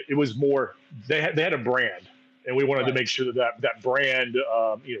it was more they had a brand. And we wanted to make sure that brand,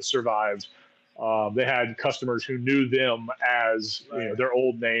 survived. They had customers who knew them as their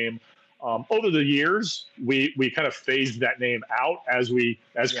old name. Over the years, we kind of phased that name out as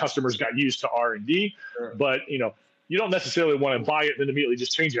customers got used to R&D. Sure. But you don't necessarily want to buy it and then immediately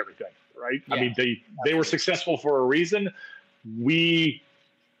just change everything, right? Yeah. I mean, they were successful for a reason. We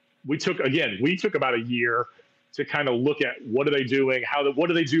took about a year to kind of look at what are they doing, what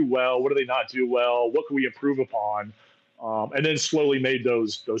do they do well, what do they not do well, what can we improve upon, and then slowly made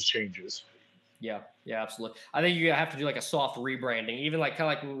those changes. Yeah, absolutely. I think you have to do like a soft rebranding, even like kind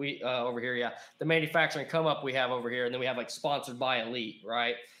of like we over here. Yeah, the manufacturing come up we have over here, and then we have like sponsored by Elite,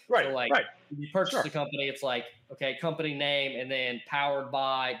 right? Right. So like you purchase the company, it's like company name, and then powered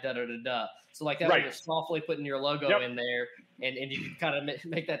by da da da da. So like that, you're softly putting your logo in there. And you can kind of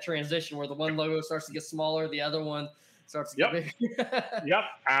make that transition where the one logo starts to get smaller, the other one starts to get bigger. Yep,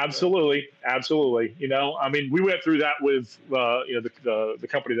 absolutely. I mean, we went through that with the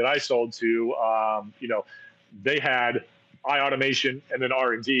company that I sold to. They had iAutomation and then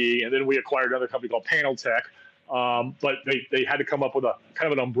R&D, and then we acquired another company called Panel Tech. But they had to come up with a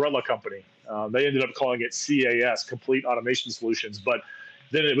kind of an umbrella company. They ended up calling it CAS, Complete Automation Solutions, but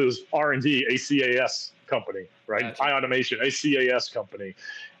then it was R&D, a CAS company, right? Gotcha. iAutomation, a CAS company.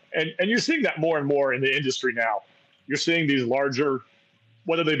 And you're seeing that more and more in the industry now. You're seeing these larger,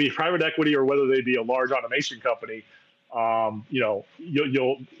 whether they be private equity or whether they be a large automation company, it'll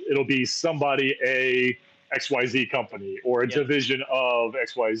be somebody, a XYZ company or a division of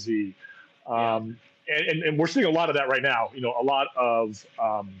XYZ. And we're seeing a lot of that right now. A lot of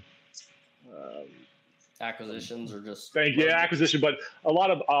acquisitions or just acquisition, but a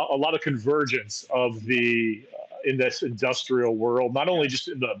lot of convergence of in this industrial world, not only just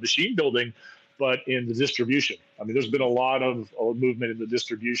in the machine building, but in the distribution. I mean, there's been a lot of movement in the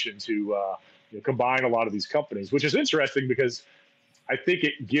distribution to combine a lot of these companies, which is interesting because I think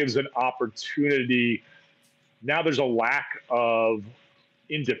it gives an opportunity. Now there's a lack of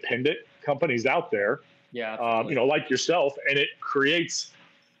independent companies out there, like yourself, and it creates,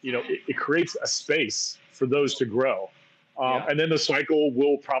 it creates a space for those to grow. And then the cycle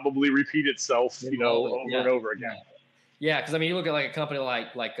will probably repeat itself, over and over again. Yeah, because I mean, you look at like a company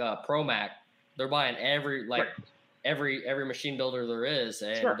like Promac, they're buying every machine builder there is,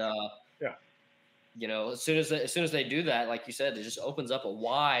 and as soon as they do that, like you said, it just opens up a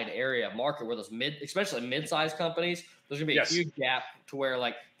wide area of market where those especially mid-sized companies, there's gonna be a huge gap to where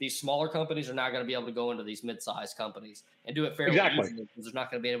like these smaller companies are not going to be able to go into these mid-sized companies and do it fairly easily because there's not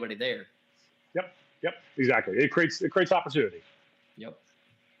going to be anybody there. Yep, exactly. It creates opportunity. Yep.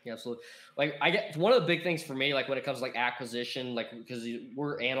 Yeah, absolutely. Like I get one of the big things for me, like when it comes to like acquisition, like because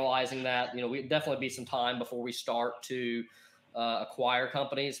we're analyzing that, we definitely be some time before we start to acquire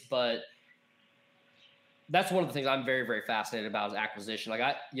companies, but that's one of the things I'm very, very fascinated about is acquisition. Like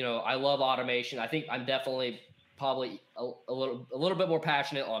I love automation. I think I'm definitely probably a little bit more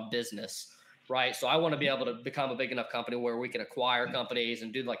passionate on business. Right. So I want to be able to become a big enough company where we can acquire companies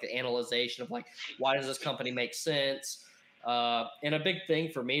and do like the analyzation of like, why does this company make sense? And a big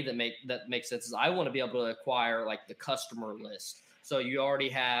thing for me that makes sense is I want to be able to acquire like the customer list. So you already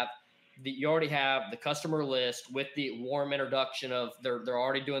have the customer list with the warm introduction of they're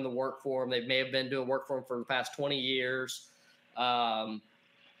already doing the work for them. They may have been doing work for them for the past 20 years. And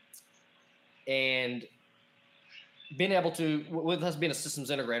being able to, with us being a systems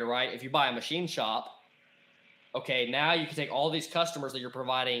integrator, right? If you buy a machine shop, okay, now you can take all these customers that you're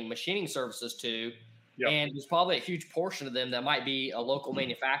providing machining services to, and there's probably a huge portion of them that might be a local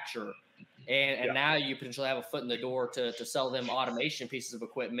manufacturer. And now you potentially have a foot in the door to sell them automation pieces of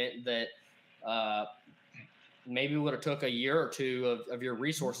equipment that maybe would have took a year or two of your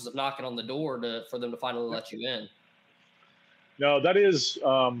resources of knocking on the door for them to finally let you in. No,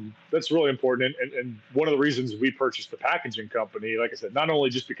 that's really important. And one of the reasons we purchased the packaging company, like I said, not only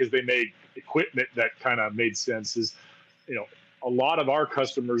just because they made equipment that kind of made sense, is, a lot of our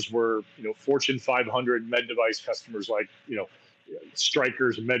customers were, Fortune 500 med device customers, like,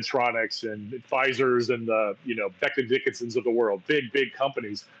 Strykers and Medtronics and Pfizer's and the, Becton Dickinson's of the world, big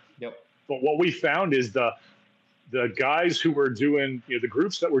companies. Yep. But what we found is the guys who were doing, the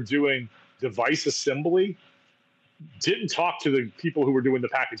groups that were doing device assembly didn't talk to the people who were doing the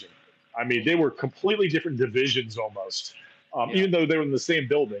packaging. I mean, they were completely different divisions almost, even though they were in the same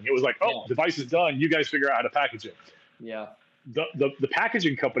building. It was like, device is done, you guys figure out how to package it. Yeah. The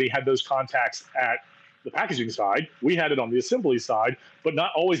packaging company had those contacts at the packaging side. We had it on the assembly side, but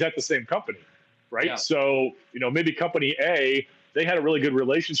not always at the same company, right? Yeah. So, maybe company A, they had a really good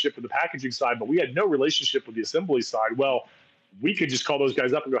relationship with the packaging side, but we had no relationship with the assembly side. Well, we could just call those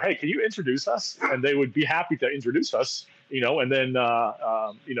guys up and go, hey, can you introduce us? And they would be happy to introduce us, and then, now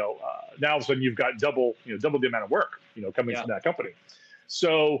all of a sudden you've got double the amount of work, coming from that company.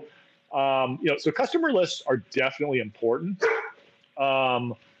 So, so customer lists are definitely important.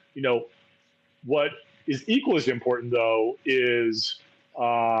 What is equal as important, though, is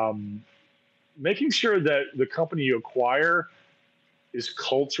making sure that the company you acquire is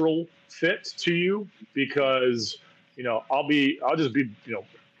cultural fit to you, because I'll just be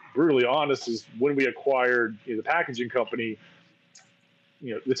brutally honest, is when we acquired the packaging company,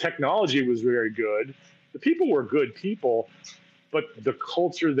 the technology was very good, the people were good people, but the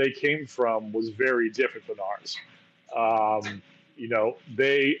culture they came from was very different than ours. I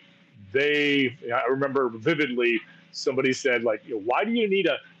remember vividly somebody said, like, why do you need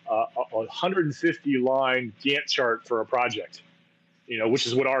a 150 line Gantt chart for a project? Which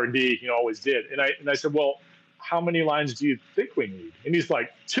is what R&D always did. And I said, well, how many lines do you think we need? And he's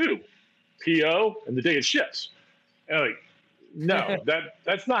like, 2, PO and the day it ships. And I'm like, no,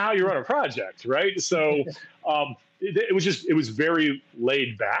 that's not how you run a project, right? So it was very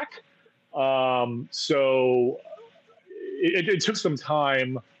laid back. So it took some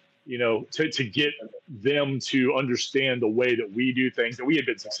time, to get them to understand the way that we do things that we had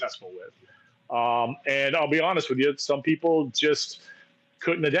been successful with. And I'll be honest with you, some people just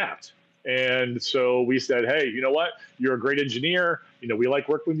couldn't adapt. And so we said, hey, you know what? You're a great engineer. We like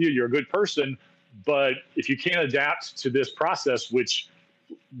working with you. You're a good person. But if you can't adapt to this process, which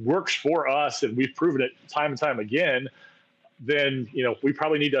works for us, and we've proven it time and time again, then, we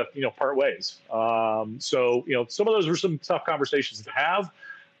probably need to, part ways. So, some of those were some tough conversations to have,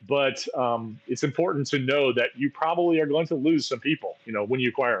 but it's important to know that you probably are going to lose some people, when you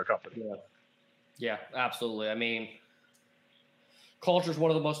acquire a company. Yeah, absolutely. I mean, culture is one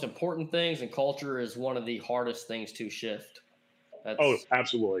of the most important things, and culture is one of the hardest things to shift.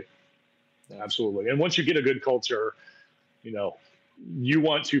 Absolutely. Yeah. Absolutely. And once you get a good culture, you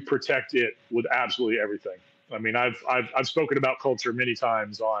want to protect it with absolutely everything. I mean, I've spoken about culture many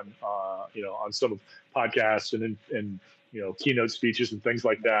times on some podcasts and keynote speeches and things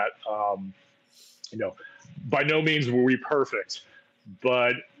like that. By no means were we perfect,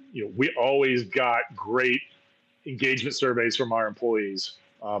 but we always got great engagement surveys from our employees,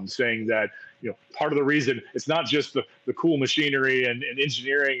 saying that part of the reason it's not just the cool machinery and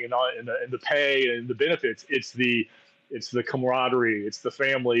engineering and the pay and the benefits. It's the camaraderie, it's the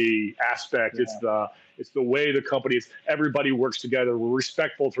family aspect, it's the way the company is. Everybody works together. We're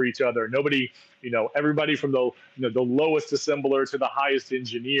respectful for each other. Nobody, everybody from the lowest assembler to the highest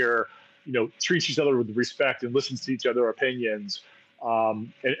engineer, treats each other with respect and listens to each other's opinions.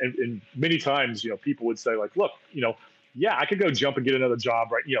 And many times, people would say, like, look, yeah, I could go jump and get another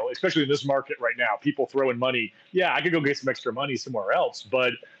job, right? Especially in this market right now, people throwing money. Yeah, I could go get some extra money somewhere else,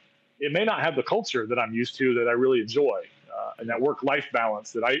 but it may not have the culture that I'm used to, that I really enjoy, and that work-life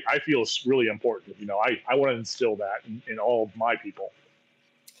balance that I feel is really important. I want to instill that in all of my people.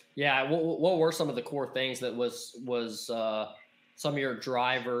 Yeah. What were some of the core things that was some of your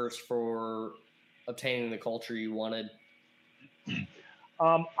drivers for obtaining the culture you wanted?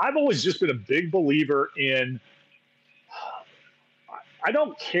 I've always just been a big believer in, I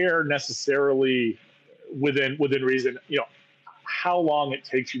don't care necessarily within reason, how long it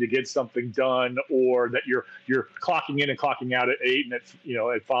takes you to get something done, or that you're clocking in and clocking out at 8 and at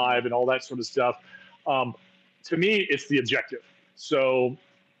 5 and all that sort of stuff. To me, it's the objective. So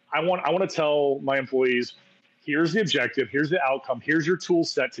I want to tell my employees, here's the objective, here's the outcome, here's your tool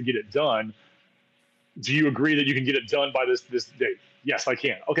set to get it done. Do you agree that you can get it done by this date? Yes, I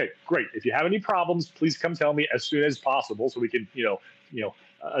can. Okay, great. If you have any problems, please come tell me as soon as possible so we can,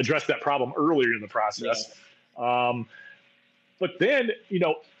 address that problem earlier in the process. Yeah. But then,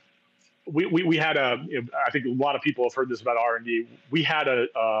 we had I think a lot of people have heard this about R&D. We had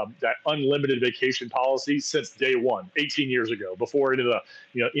that unlimited vacation policy since day one, 18 years ago, before any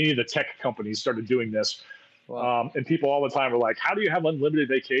of the tech companies started doing this. Wow. And people all the time are like, how do you have unlimited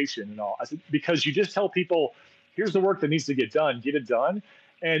vacation and all? I said, because you just tell people, here's the work that needs to get done, get it done.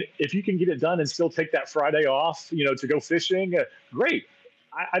 And if you can get it done and still take that Friday off, to go fishing, great.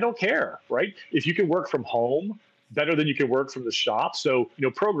 I don't care, right? If you can work from home, better than you can work from the shop. So,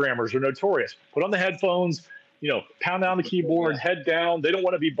 programmers are notorious. Put on the headphones, pound down the keyboard, head down. They don't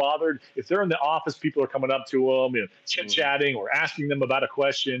want to be bothered. If they're in the office, people are coming up to them, chit-chatting or asking them about a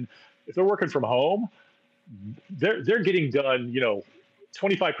question. If they're working from home, they're getting done,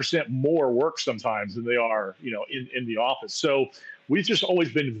 25% more work sometimes than they are, in the office. So we've just always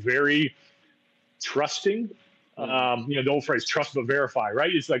been very trusting. The old phrase, trust but verify,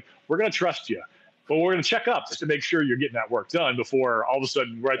 right? It's like, we're going to trust you, but we're going to check up just to make sure you're getting that work done before all of a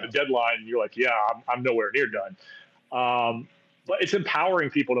sudden we're at the deadline and you're like, yeah, I'm nowhere near done. But it's empowering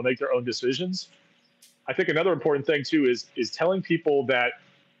people to make their own decisions. I think another important thing too is telling people that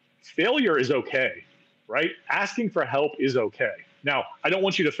failure is okay, right? Asking for help is okay. Now, I don't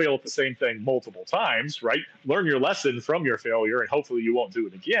want you to fail at the same thing multiple times, right? Learn your lesson from your failure and hopefully you won't do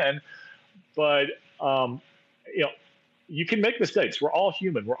it again. But, you can make mistakes. We're all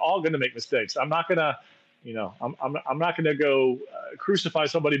human. We're all going to make mistakes. I'm not going to, I'm not going to go crucify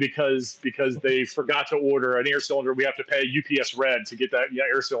somebody because they forgot to order an air cylinder. We have to pay UPS Red to get that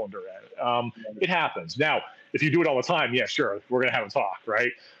air cylinder in. It happens. Now, if you do it all the time, yeah, sure, we're going to have a talk,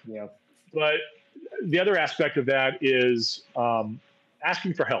 right? Yeah. But the other aspect of that is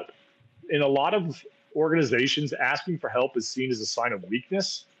asking for help. In a lot of organizations, asking for help is seen as a sign of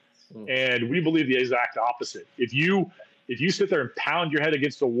weakness. And we believe the exact opposite. If you sit there and pound your head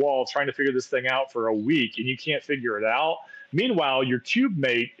against the wall trying to figure this thing out for a week and you can't figure it out, meanwhile, your cube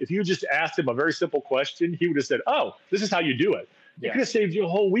mate, if you just asked him a very simple question, he would have said, oh, this is how you do it. It could have saved you a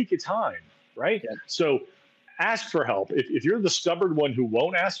whole week of time, right? Yeah. So ask for help. If you're the stubborn one who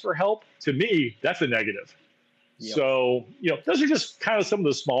won't ask for help, to me, that's a negative. Yep. So, those are just kind of some of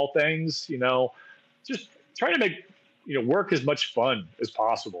the small things, just trying to make work as much fun as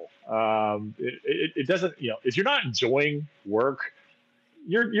possible. It doesn't, if you're not enjoying work,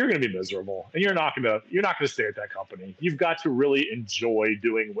 you're going to be miserable, and you're not going to stay at that company. You've got to really enjoy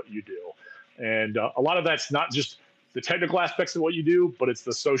doing what you do, and a lot of that's not just the technical aspects of what you do, but it's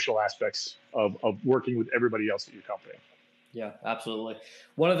the social aspects of working with everybody else at your company. Yeah, absolutely.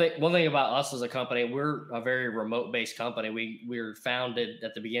 One thing about us as a company, we're a very remote-based company. We were founded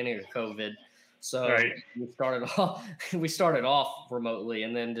at the beginning of COVID. So right. we started off remotely,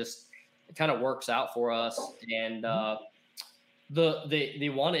 and then just it kind of works out for us. And the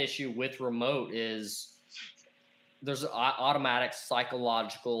one issue with remote is there's an automatic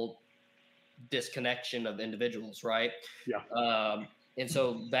psychological disconnection of individuals, right? Yeah. And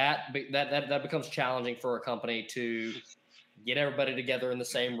so that becomes challenging for a company to get everybody together in the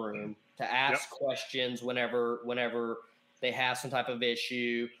same room, to ask questions whenever they have some type of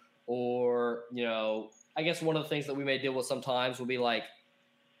issue. Or, I guess one of the things that we may deal with sometimes will be like,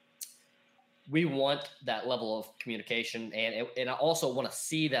 we want that level of communication, and I also want to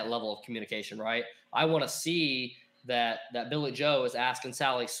see that level of communication, right? I want to see that Billy Joe is asking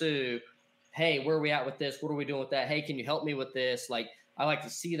Sally Sue, hey, where are we at with this? What are we doing with that? Hey, can you help me with this? Like, I like to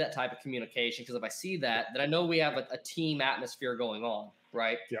see that type of communication, because if I see that, then I know we have a team atmosphere going on,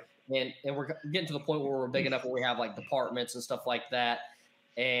 right? Yeah. And we're getting to the point where we're big enough where we have like departments and stuff like that.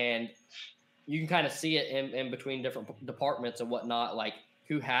 And you can kind of see it in between different departments and whatnot, like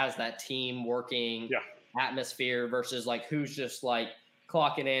who has that team working atmosphere versus like who's just like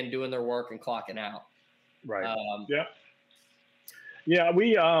clocking in, doing their work and clocking out. Right. Yeah.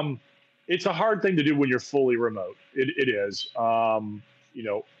 We, it's a hard thing to do when you're fully remote. It is,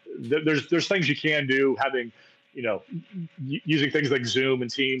 there's things you can do, having, using things like Zoom and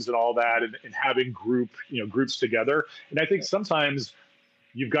Teams and all that, and having groups together. And I think sometimes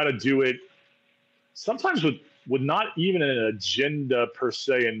you've got to do it sometimes with not even an agenda per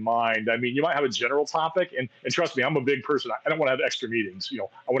se in mind. I mean, you might have a general topic, and trust me, I'm a big person. I don't want to have extra meetings.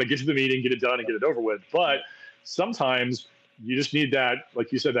 I want to get to the meeting, get it done, and get it over with. But sometimes you just need that,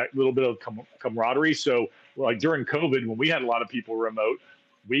 like you said, that little bit of camaraderie. So like during COVID, when we had a lot of people remote,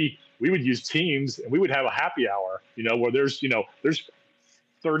 we would use Teams, and we would have a happy hour, where there's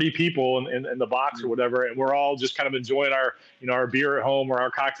 30 people in the box or whatever, and we're all just kind of enjoying our, our beer at home or our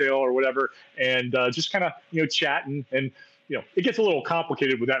cocktail or whatever, and just kind of, chatting. And, it gets a little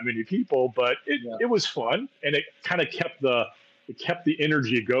complicated with that many people, but it was fun, and it kind of kept the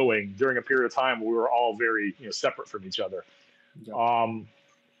energy going during a period of time where we were all very, separate from each other.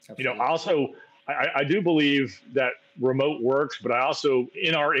 Also, I do believe that remote works, but I also,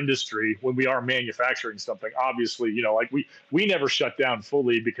 in our industry, when we are manufacturing something, obviously, like we never shut down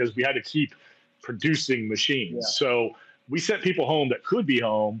fully because we had to keep producing machines. Yeah. So we sent people home that could be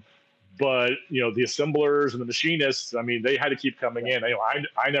home, but, the assemblers and the machinists, I mean, they had to keep coming in.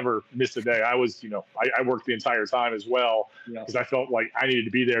 I never missed a day. I was, I worked the entire time as well, because I felt like I needed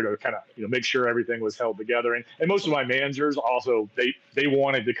to be there to kind of, make sure everything was held together. And most of my managers also, they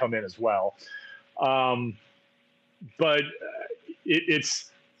wanted to come in as well. But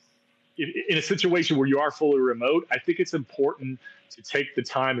it's in a situation where you are fully remote, I think it's important to take the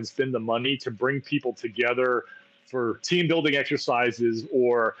time and spend the money to bring people together for team building exercises,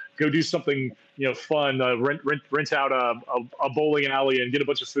 or go do something, fun, rent out a bowling alley and get a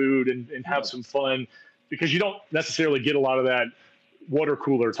bunch of food and have some fun, because you don't necessarily get a lot of that water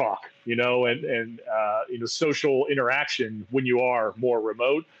cooler talk, and social interaction when you are more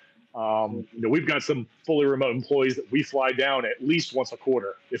remote. We've got some fully remote employees that we fly down at least once a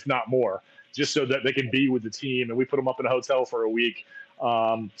quarter, if not more, just so that they can be with the team, and we put them up in a hotel for a week,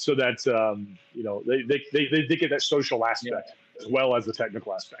 so that they get that social aspect as well as the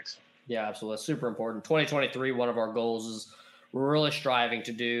technical aspects. Yeah, absolutely. That's super important. 2023, one of our goals is we're really striving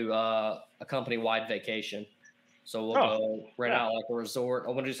to do a company-wide vacation. So we'll go rent out like a resort.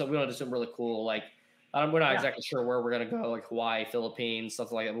 We want to do something really cool, like. We're not exactly sure where we're going to go, like Hawaii, Philippines,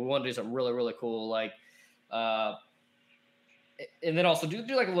 something like that. We want to do something really, really cool. Like, and then also do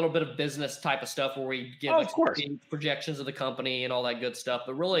like a little bit of business type of stuff where we give projections of the company and all that good stuff,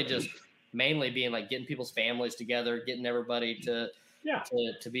 but really just mainly being like getting people's families together, getting everybody to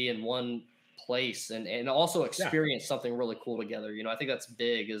be in one place, and also experience something really cool together. I think that's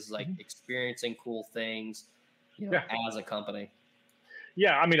big, is like experiencing cool things, as a company.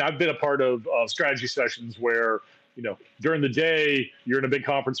 Yeah, I mean, I've been a part of strategy sessions where, during the day, you're in a big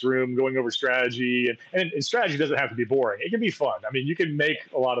conference room going over strategy, and strategy doesn't have to be boring. It can be fun. I mean, you can make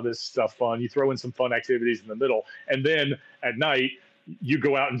a lot of this stuff fun. You throw in some fun activities in the middle, and then at night, you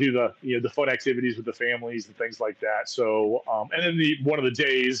go out and do the fun activities with the families and things like that. So, and then one of the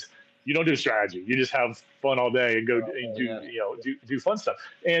days, you don't do strategy. You just have fun all day and go and do fun stuff.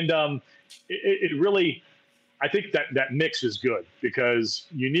 And it really, I think that mix is good, because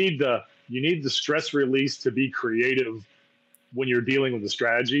you need the stress release to be creative when you're dealing with the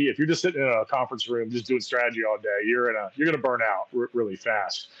strategy. If you're just sitting in a conference room just doing strategy all day, you're gonna burn out really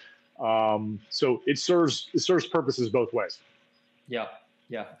fast. So it serves purposes both ways. Yeah,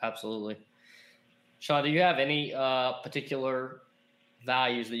 absolutely. Sean, do you have any particular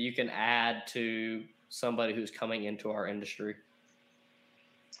values that you can add to somebody who's coming into our industry?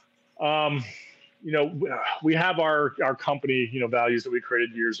 We have our company, values that we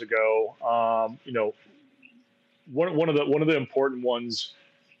created years ago. One of the important ones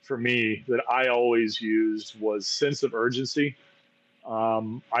for me that I always used was sense of urgency.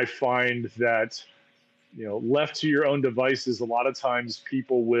 I find that, left to your own devices, a lot of times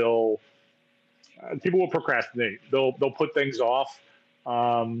people will procrastinate. They'll put things off,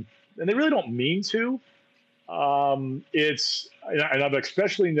 and they really don't mean to. And I've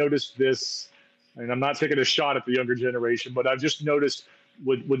especially noticed this. And I'm not taking a shot at the younger generation, but I've just noticed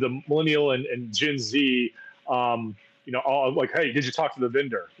with the millennial and Gen Z, all like, hey, did you talk to the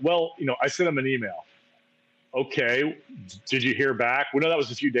vendor? Well, I sent them an email. Okay, did you hear back? Well, no, that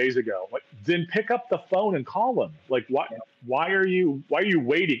was a few days ago. Like, then pick up the phone and call them. Like, why are you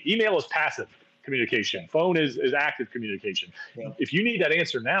waiting? Email is passive communication. Phone is active communication. Yeah. If you need that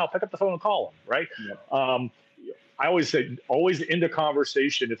answer now, pick up the phone and call them. Right. Yeah. I always say, always end a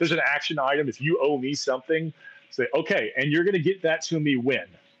conversation. If there's an action item, if you owe me something, say, okay, and you're going to get that to me when?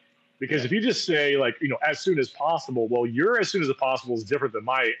 Because if you just say, like, as soon as possible, well, your as soon as possible is different than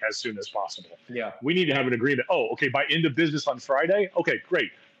my as soon as possible. Yeah. We need to have an agreement. Oh, okay, by end of business on Friday? Okay, great.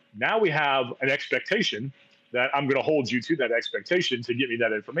 Now we have an expectation that I'm going to hold you to that expectation to get me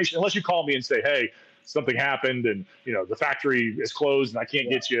that information. Unless you call me and say, hey, something happened and, the factory is closed and I can't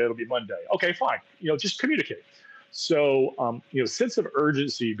get you, it'll be Monday. Okay, fine. Just communicate. So, sense of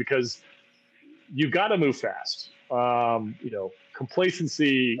urgency, because you've got to move fast.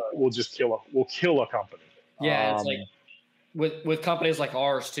 Complacency will just kill a company. Yeah, it's like with companies like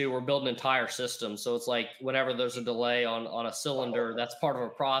ours too. We're building entire systems, so it's like whenever there's a delay on a cylinder, that's part of a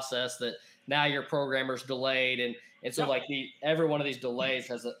process that now your programmer's delayed, and And so like every one of these delays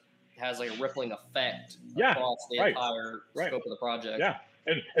has like a rippling effect across the entire scope of the project. Yeah.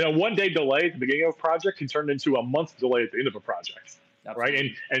 And a 1 day delay at the beginning of a project can turn into a month delay at the end of a project.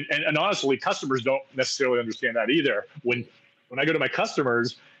 Absolutely. Right. And honestly, customers don't necessarily understand that either. When I go to my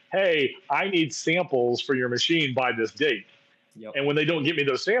customers, hey, I need samples for your machine by this date. Yep. And when they don't get me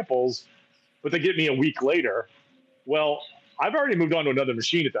those samples, but they get me a week later, well, I've already moved on to another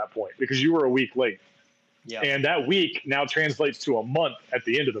machine at that point because you were a week late. Yeah. And that week now translates to a month at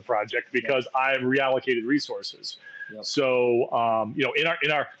the end of the project because I've reallocated resources. Yep. So,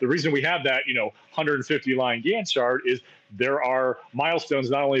 the reason we have that, 150 line Gantt chart is there are milestones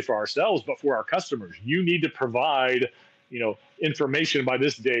not only for ourselves, but for our customers. You need to provide, information by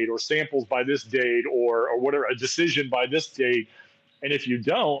this date or samples by this date or whatever, a decision by this date. And if you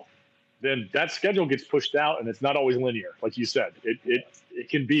don't, then that schedule gets pushed out and it's not always linear. Like you said, it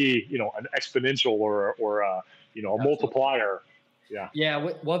can be, an exponential or a multiplier. Yeah.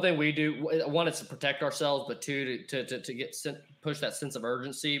 Yeah. One thing we do, one, is to protect ourselves, but two, to push that sense of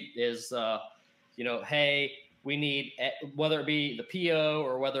urgency is, hey, we need, whether it be the PO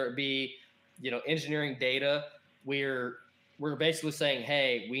or whether it be, engineering data, we're basically saying,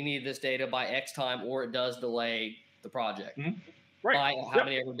 hey, we need this data by X time, or it does delay the project. Mm-hmm. Right. By how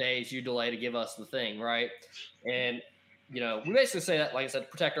many other days you delay to give us the thing. Right. And, we basically say that, like I said,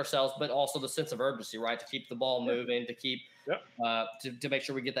 protect ourselves, but also the sense of urgency, right? To keep the ball moving, to keep, to make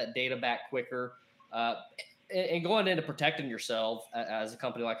sure we get that data back quicker. And going into protecting yourself as a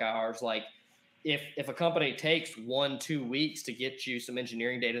company like ours, like if a company takes 1-2 weeks to get you some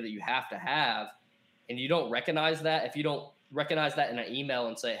engineering data that you have to have, and you don't recognize that, if you don't recognize that in an email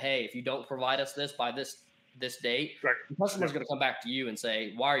and say, hey, if you don't provide us this by this date, right, the customer's going to come back to you and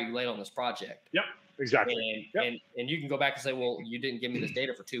say, why are you late on this project? Yep. Exactly. And you can go back and say, well, you didn't give me this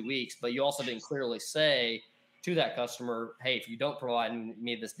data for 2 weeks, but you also didn't clearly say to that customer, hey, if you don't provide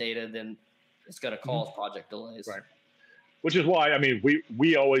me this data, then it's going to cause project delays. Right. Which is why,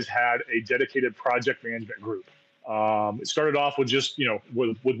 we always had a dedicated project management group. It started off with just,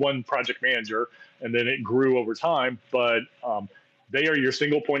 with one project manager, and then it grew over time, but they are your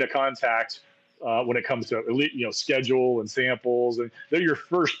single point of contact when it comes to schedule and samples, and they're your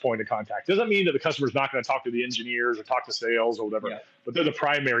first point of contact. Doesn't mean that the customer's not going to talk to the engineers or talk to sales or whatever, but they're the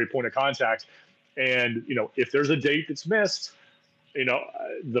primary point of contact. And if there's a date that's missed,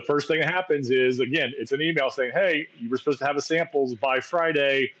 the first thing that happens is, again, it's an email saying, hey, you were supposed to have the samples by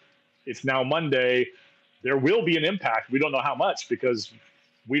Friday. It's now Monday. There will be an impact. We don't know how much because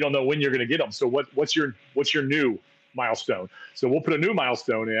we don't know when you're going to get them. So what's your new milestone? So we'll put a new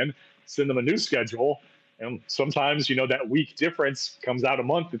milestone in, send them a new schedule. And sometimes, that week difference comes out a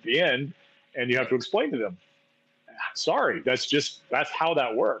month at the end, and you have to explain to them, sorry, that's how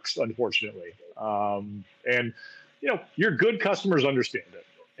that works, unfortunately. And your good customers understand it.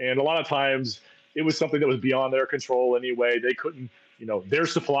 And a lot of times it was something that was beyond their control anyway. They couldn't, their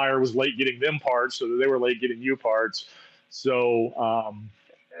supplier was late getting them parts, so they were late getting you parts. So,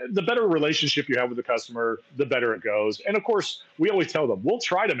 the better relationship you have with the customer, the better it goes. And of course, we always tell them, we'll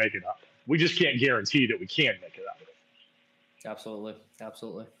try to make it up. We just can't guarantee that we can make it up. Absolutely.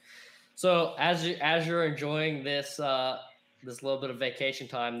 Absolutely. So as you're enjoying this little bit of vacation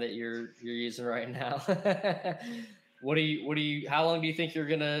time that you're using right now, how long do you think you're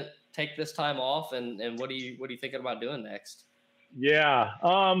going to take this time off? And what are you thinking about doing next? Yeah.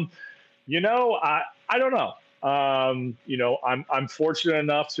 I don't know. I'm fortunate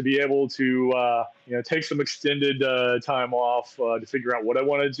enough to be able to, take some extended time off to figure out what I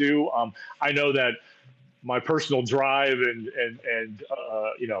want to do. I know that my personal drive and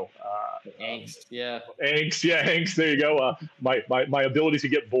angst. Yeah. Angst. There you go. My ability to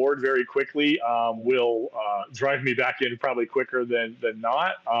get bored very quickly will drive me back in probably quicker than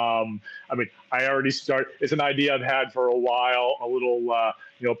not. I already it's an idea I've had for a while, a little,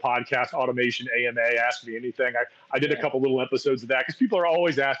 podcast automation, AMA, Ask Me Anything. I did a couple little episodes of that because people are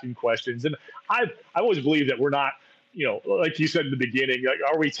always asking questions. And I always believe that we're not, like you said in the beginning, like,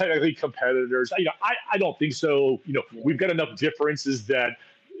 are we technically competitors? I don't think so. We've got enough differences that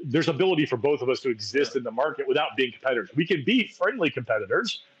there's ability for both of us to exist in the market without being competitors. We can be friendly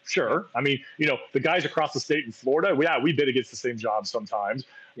competitors. Sure. The guys across the state in Florida, we bid against the same jobs sometimes,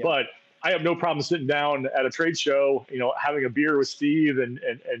 but I have no problem sitting down at a trade show, having a beer with Steve and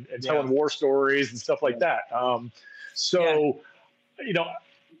telling war stories and stuff like that. So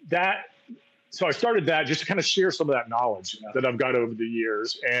I started that just to kind of share some of that knowledge that I've got over the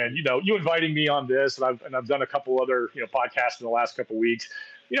years. And, you inviting me on this, and I've done a couple other, podcasts in the last couple of weeks.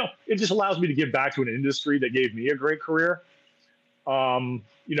 It just allows me to give back to an industry that gave me a great career.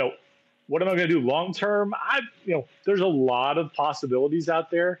 what am I going to do long term? There's a lot of possibilities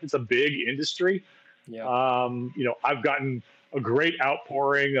out there. It's a big industry. Yeah. I've gotten a great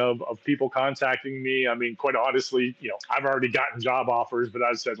outpouring of people contacting me. I mean, quite honestly, I've already gotten job offers, but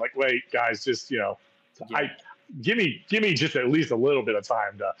I've said like, wait, guys, just, give me just at least a little bit of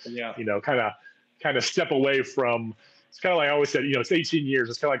time to, kind of step away from. It's kind of like I always said, it's 18 years.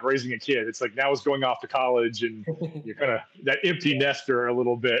 It's kind of like raising a kid. It's like now it's going off to college and you're kind of that empty nester a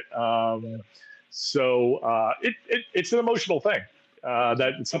little bit. So it's an emotional thing.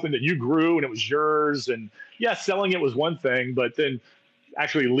 That it's something that you grew and it was yours. And yeah, selling it was one thing, but then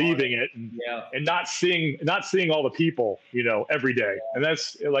actually leaving it and not seeing all the people, every day. And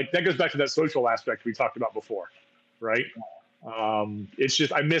that's like, that goes back to that social aspect we talked about before. Right. It's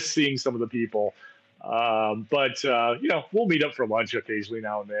just, I miss seeing some of the people. But we'll meet up for lunch occasionally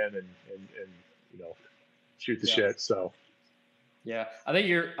now and then and shoot the shit. So. Yeah. I think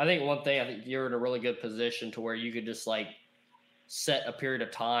you're in a really good position to where you could just like set a period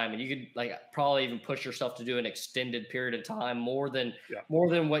of time and you could like probably even push yourself to do an extended period of time more than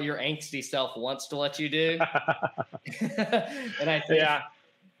what your angsty self wants to let you do. And I think,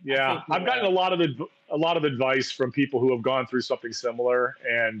 I've gotten a lot of advice from people who have gone through something similar,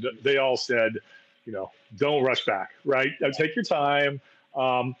 and they all said, don't rush back, right? Take your time.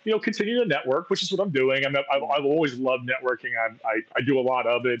 Continue to network, which is what I'm doing. I've always loved networking. I do a lot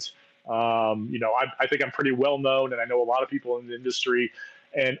of it. I think I'm pretty well known, and I know a lot of people in the industry,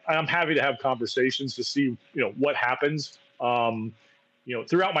 and I'm happy to have conversations to see, what happens.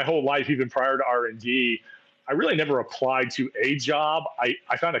 Throughout my whole life, even prior to R&D, I really never applied to a job. I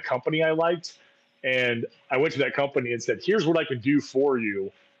found a company I liked, and I went to that company and said, here's what I can do for you.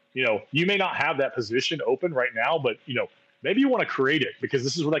 You may not have that position open right now, but, maybe you want to create it because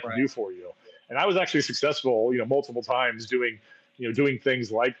this is what I can do for you. And I was actually successful, multiple times doing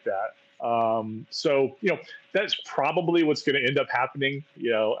things like that. So, that's probably what's going to end up happening,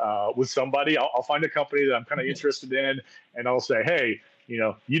 with somebody. I'll find a company that I'm kind of interested in, and I'll say, hey,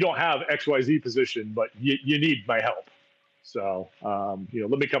 you don't have XYZ position, but you need my help. So,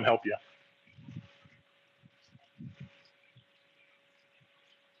 let me come help you.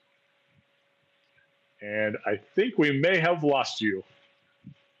 And I think we may have lost you.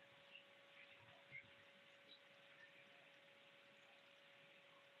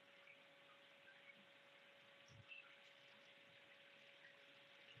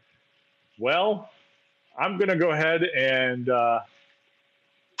 Well, I'm going to go ahead and there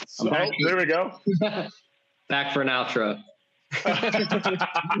we go. Back for an outro.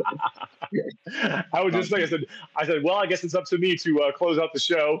 I was just like, I said, well, I guess it's up to me to close out the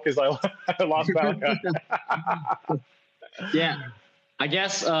show because I lost Malachi. Yeah, I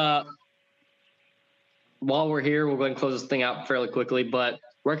guess while we're here, we'll go ahead and close this thing out fairly quickly. But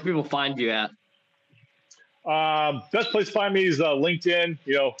where can people find you at? Best place to find me is LinkedIn.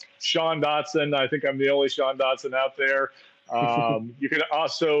 Sean Dotson. I think I'm the only Sean Dotson out there. You can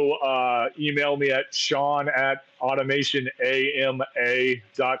also email me at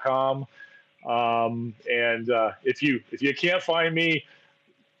sean@automationama.com. And if you can't find me,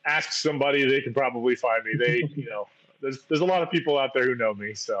 ask somebody. They can probably find me. There's a lot of people out there who know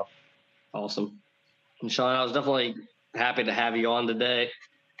me. So awesome. And Sean, I was definitely happy to have you on today.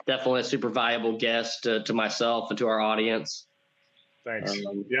 Definitely a super valuable guest to myself and to our audience. Thanks.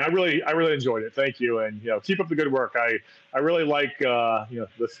 I really enjoyed it. Thank you. And, keep up the good work. I really like,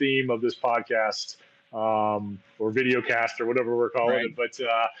 the theme of this podcast, or videocast or whatever we're calling it. But,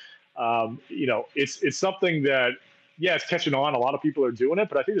 it's something that, it's catching on. A lot of people are doing it,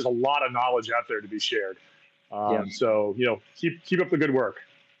 but I think there's a lot of knowledge out there to be shared. So, keep up the good work.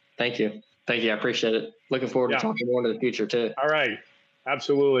 Thank you. I appreciate it. Looking forward to talking more in the future too. All right.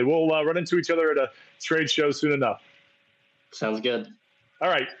 Absolutely. We'll run into each other at a trade show soon enough. Sounds good. All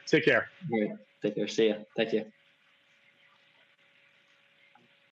right. Take care. All right. Take care. See ya. Thank you.